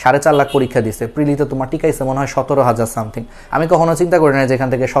নাই, 4.5 লাখ পরীক্ষা দিছে, প্রিলিতে তোমার টিকাইছে মনে হয় 17,000 সামথিং। আমি কখনো চিন্তা করি নাই যে এখান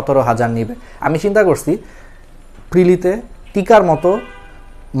থেকে 17,000 নিবে। আমি চিন্তা করছি প্রিলিতে টিকার মতো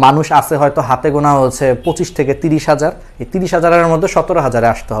মানুষ আছে হয়তো হাতে গোনা হচ্ছে 25 থেকে 30,000, এই 30,000-এর মধ্যে 17,000-এ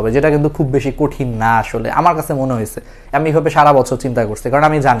আসতে হবে, যেটা কিন্তু খুব বেশি কঠিন না আসলে, আমার কাছে মনে হয়েছে। আমি এইভাবে সারা বছর চিন্তা করছি, কারণ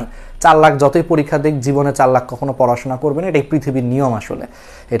আমি জানি 4 লাখ যতই পরীক্ষা দিক, জীবনে 4 লাখ কখনো পড়াশোনা করবে না, এটাই পৃথিবীর নিয়ম আসলে।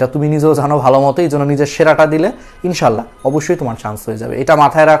 এটা তুমি নিজেও জানো ভালো মতো, এই জন্য নিজের সেরাটা দিলে ইনশাল্লাহ অবশ্যই তোমার চান্স হয়ে যাবে। এটা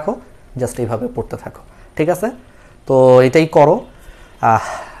মাথায় রাখো, জাস্ট এইভাবে পড়তে থাকো, ঠিক আছে? তো এটাই করো।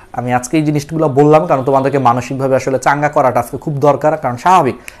 আমি আজকে এই জিনিসগুলো বললাম কারণ তোমাদেরকে মানসিকভাবে আসলে চাঙ্গা করাটা আজকে খুব দরকার, কারণ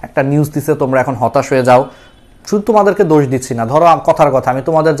স্বাভাবিক একটা নিউজ দিছে তোমরা এখন হতাশ হয়ে যাও। শুধু তোমাদেরকে দোষ দিচ্ছি না, ধরো কথার কথা আমি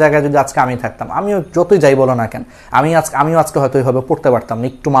তোমাদের জায়গায় যদি আজকে আমি থাকতাম, আমিও যতই যাই বলো না কেন, আমিও আজকে হয়তো এইভাবে পড়তে পারতাম না,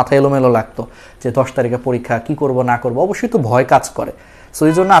 একটু মাথা এলোমেলো লাগতো যে 10 তারিখে পরীক্ষা, কি করব না করবো, অবশ্যই তো ভয় কাজ করে। সো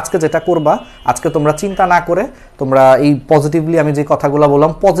এই জন্য আজকে যেটা করবা, আজকে তোমরা চিন্তা না করে তোমরা এই পজিটিভলি আমি যে কথাগুলো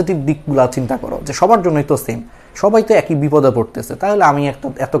বললাম, পজিটিভ দিকগুলো চিন্তা করো, যে সবার জন্যই তো সেম, সবাই তো একই বিপদে পড়তেছে, তাহলে আমি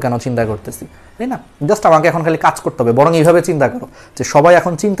এত কেন চিন্তা করতেছি, তাই না? জাস্ট আমাকে এখন খালি কাজ করতে হবে। বরং এইভাবে চিন্তা করো যে সবাই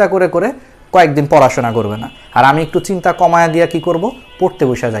এখন চিন্তা করে করে কয়েকদিন পড়াশোনা করবে না, আর আমি একটু চিন্তা কমায়া দিয়া কি করব, পড়তে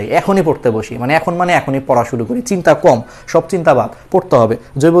বসে যাই, এখনই পড়তে বসি, মানে এখনই পড়া শুরু করি, চিন্তা কম, সব চিন্তা বাদ, পড়তে হবে।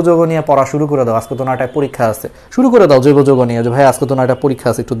 জৈব যৌগ নিয়ে পড়া শুরু করে দাও, আজকে তো 9টায় পরীক্ষা আছে, শুরু করে দাও জৈব যৌগ নিয়ে, যে ভাই আজকে তো 9টায় পরীক্ষা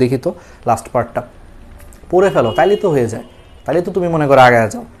আছে, একটু দেখি তো লাস্ট পার্টটা পড়ে ফেলো, তাইলে তো হয়ে যায়, তাইলে তো তুমি মনে করো আগে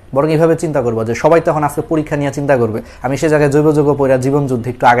যাও। বরং এইভাবে চিন্তা করবো যে সবাই তখন আজকে পরীক্ষা নিয়ে চিন্তা করবে, আমি সে জায়গায় জৈব যৌগ পড়া জীবন যুদ্ধে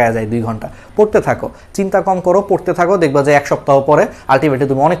একটু আগায় যাই, 2 ঘন্টা পড়তে থাকো, চিন্তা কম করো, পড়তে থাকো, দেখবা যে 1 সপ্তাহ পরে আলটিমেটলি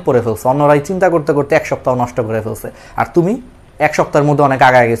তুমি অনেক পড়ে ফেলছো, অন্যরাই চিন্তা করতে করতে 1 সপ্তাহ নষ্ট করে ফেলছে, আর তুমি 1 সপ্তাহের মধ্যে অনেক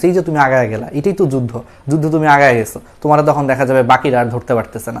আগায় গেছে। এই যে তুমি আগায় গেলা, এটাই তো যুদ্ধ তুমি আগায় গেছো, তোমার তখন দেখা যাবে বাকিরা আর ধরতে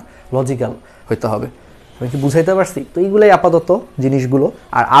পারতেছে না, লজিক্যাল হইতে হবে। আমি কি বুঝাইতে পারছি? তো এইগুলোই আপাতত জিনিসগুলো।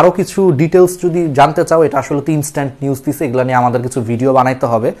 আর আরও কিছু ডিটেলস যদি জানতে চাও, এটা আসলে তো ইনস্ট্যান্ট নিউজ দিছে, এগুলো নিয়ে আমাদের কিছু ভিডিও বানাইতে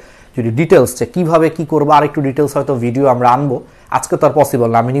হবে, যদি ডিটেলস যে কীভাবে কী করবো, আর একটু ডিটেলস হয়তো ভিডিও আমরা আনবো। আজকে তো আর পসিবল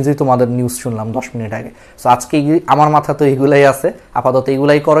না, আমি নিজেই তোমাদের নিউজ শুনলাম 10 মিনিট আগে। সো আজকে আমার মাথা তো এইগুলাই আছে, আপাতত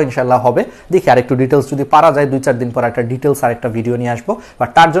এইগুলাই করো, ইনশাল্লাহ হবে। দেখি আর একটু ডিটেলস যদি পারা যায়, 2-4 দিন পর একটা ডিটেলস আর একটা ভিডিও নিয়ে আসবো, বাট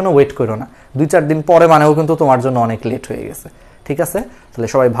তার জন্য ওয়েট করো না, 2-4 দিন পরে মানেও কিন্তু তোমার জন্য অনেক লেট হয়ে গেছে, ঠিক আছে? তাহলে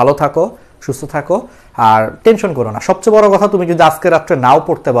সবাই ভালো থাকো, সুস্থ থাকো, আর টেনশন করো না। সবচেয়ে বড় কথা, তুমি যদি আজকে রাত্রে নাও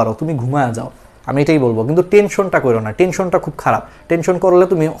পড়তে পারো, তুমি ঘুমায় যাও, আমি এটাই বলবো, কিন্তু টেনশনটা করো না, টেনশনটা খুব খারাপ। টেনশন করলে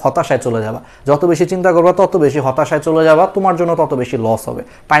তুমি হতাশায় চলে যাবা, যত বেশি চিন্তা করবা তত বেশি হতাশায় চলে যাবা, তোমার জন্য তত বেশি লস হবে,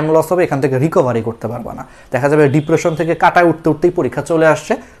 টাইম লস হবে, এখান থেকে রিকভারি করতে পারবা না। দেখা যাবে ডিপ্রেশন থেকে কাটায় উঠতেই পরীক্ষা চলে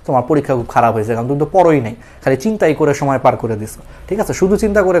আসছে, তোমার পরীক্ষা খুব খারাপ হয়েছে, কারণ তুমি তো পড়োই নাই, খালি চিন্তাই করে সময় পার করে দিছো, ঠিক আছে? শুধু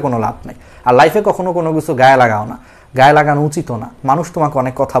চিন্তা করে কোনো লাভ নেই। আর লাইফে কখনো কোনো কিছু গায়ে লাগাও না, গায়ে লাগানো উচিত না। মানুষ তোমাকে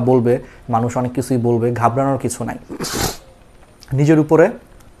অনেক কথা বলবে, মানুষ অনেক কিছুই বলবে, ঘাবড়ানোর কিছু নাই। নিজের উপরে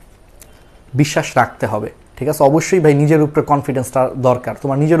বিশ্বাস রাখতে হবে, ঠিক আছে? অবশ্যই ভাই নিজের উপরে কনফিডেন্সটা দরকার।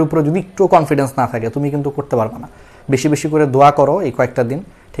 তোমার নিজের উপরে যদি একটু কনফিডেন্স না থাকে, তুমি কিন্তু করতে পারবে না। বেশি বেশি করে দোয়া করো এই কয়েকটা দিন,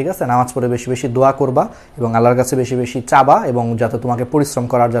 ঠিক আছে? নামাজ পড়ে বেশি বেশি দোয়া করবা, এবং আল্লাহর কাছে বেশি বেশি চাবা, এবং যাতে তোমাকে পরিশ্রম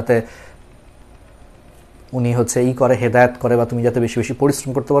করার যাতে উনি হচ্ছে করে হেদায়েত করে, বা তুমি যাতে বেশি বেশি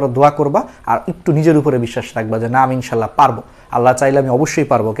পরিশ্রম করতে পারো দোয়া করবা, আর একটু নিজের উপরে বিশ্বাস রাখবা যে না আমি ইনশাল্লাহ পারবো, আল্লাহ চাইলে আমি অবশ্যই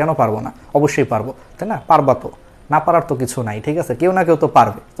পারবো, কেন পারবো না, অবশ্যই পারবো, তাই না? পারবা তো, না পারার তো কিছু নাই, ঠিক আছে? কেউ না কেউ তো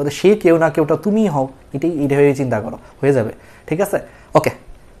পারবে, তাহলে সেই কেউ না কেউটা তুমিই হও, এটাই চিন্তা করো, হয়ে যাবে, ঠিক আছে? ওকে,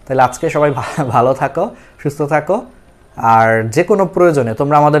 তাহলে আজকে সবাই ভালো থাকো, সুস্থ থাকো, আর যে কোনো প্রয়োজনে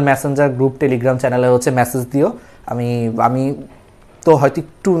তোমরা আমাদের মেসেঞ্জার গ্রুপ টেলিগ্রাম চ্যানেলে হচ্ছে মেসেজ দিও। আমি তো হয়তো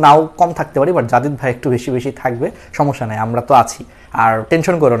একটু নাও কম থাকতে পারি, বাট জাদিদ ভাই একটু বেশি বেশি থাকবে, সমস্যা নেই, আমরা তো আছি। আর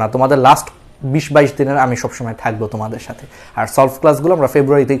টেনশন করো না, তোমাদের লাস্ট 20-22 দিনের আমি সবসময় থাকবো তোমাদের সাথে। আর সলভ ক্লাসগুলো আমরা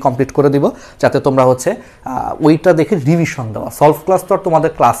ফেব্রুয়ারিতেই কমপ্লিট করে দিব, যাতে তোমরা হচ্ছে ওইটা দেখে রিভিশন দেওয়া। সলভ ক্লাস তো আর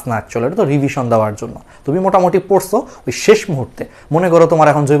তোমাদের ক্লাস না, অ্যাকচুয়ালি এটা তো রিভিশন দেওয়ার জন্য। তুমি মোটামুটি পড়ছো, ওই শেষ মুহূর্তে মনে করো তোমার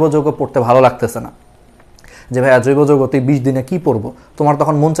এখন জৈব যৌগ পড়তে ভালো লাগতেছে না, যে ভাইয়া জৈব যৌগ তুই 20 দিনে কী পড়বো, তোমার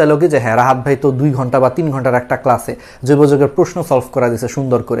তখন মন চাইলো কি যে হ্যাঁ রাহাত ভাই তো 2 ঘন্টা বা 3 ঘন্টার একটা ক্লাসে জৈব যৌগের প্রশ্ন সলভ করা দিয়েছে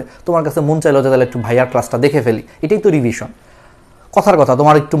সুন্দর করে, তোমার কাছে মন চাইলো যে তাহলে একটু ভাইয়ার ক্লাসটা দেখে ফেলি, এটাই তো রিভিশন। কথার কথা,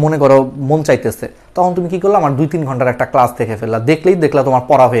 তোমার একটু মনে করো মন চাইতেছে, তখন তুমি কি করলো, আমার 2-3 ঘন্টার একটা ক্লাস দেখে ফেললা, দেখলা তোমার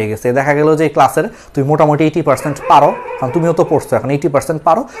পড়া হয়ে গেছে, দেখা গেল যে এই ক্লাসের তুমি মোটামুটি 80% পারো, কারণ তুমিও তো পড়ছো এখন, 80%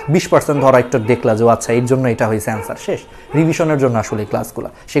 পারো, 20% ধরো একটু দেখলা যে আচ্ছা এর জন্য এটা হয়েছে অ্যান্সার, শেষ। রিভিশনের জন্য আসলে এই ক্লাসগুলো,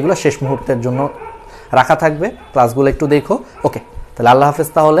 সেগুলো শেষ মুহূর্তের জন্য রাখা থাকবে, ক্লাসগুলো একটু দেখো। ওকে, তাহলে আল্লাহ হাফেজ,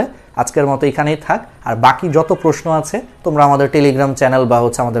 তাহলে আজকের মতো এখানেই থাক। আর বাকি যত প্রশ্ন আছে তোমরা আমাদের টেলিগ্রাম চ্যানেল বা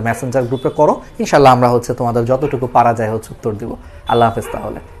হচ্ছে আমাদের মেসেঞ্জার গ্রুপে করো, ইনশাল্লাহ আমরা হচ্ছে তোমাদের যতটুকু পারা যায় হচ্ছে উত্তর দিব। আল্লাহ হাফেজ,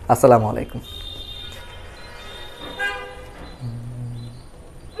 তাহলে আসসালামু আলাইকুম।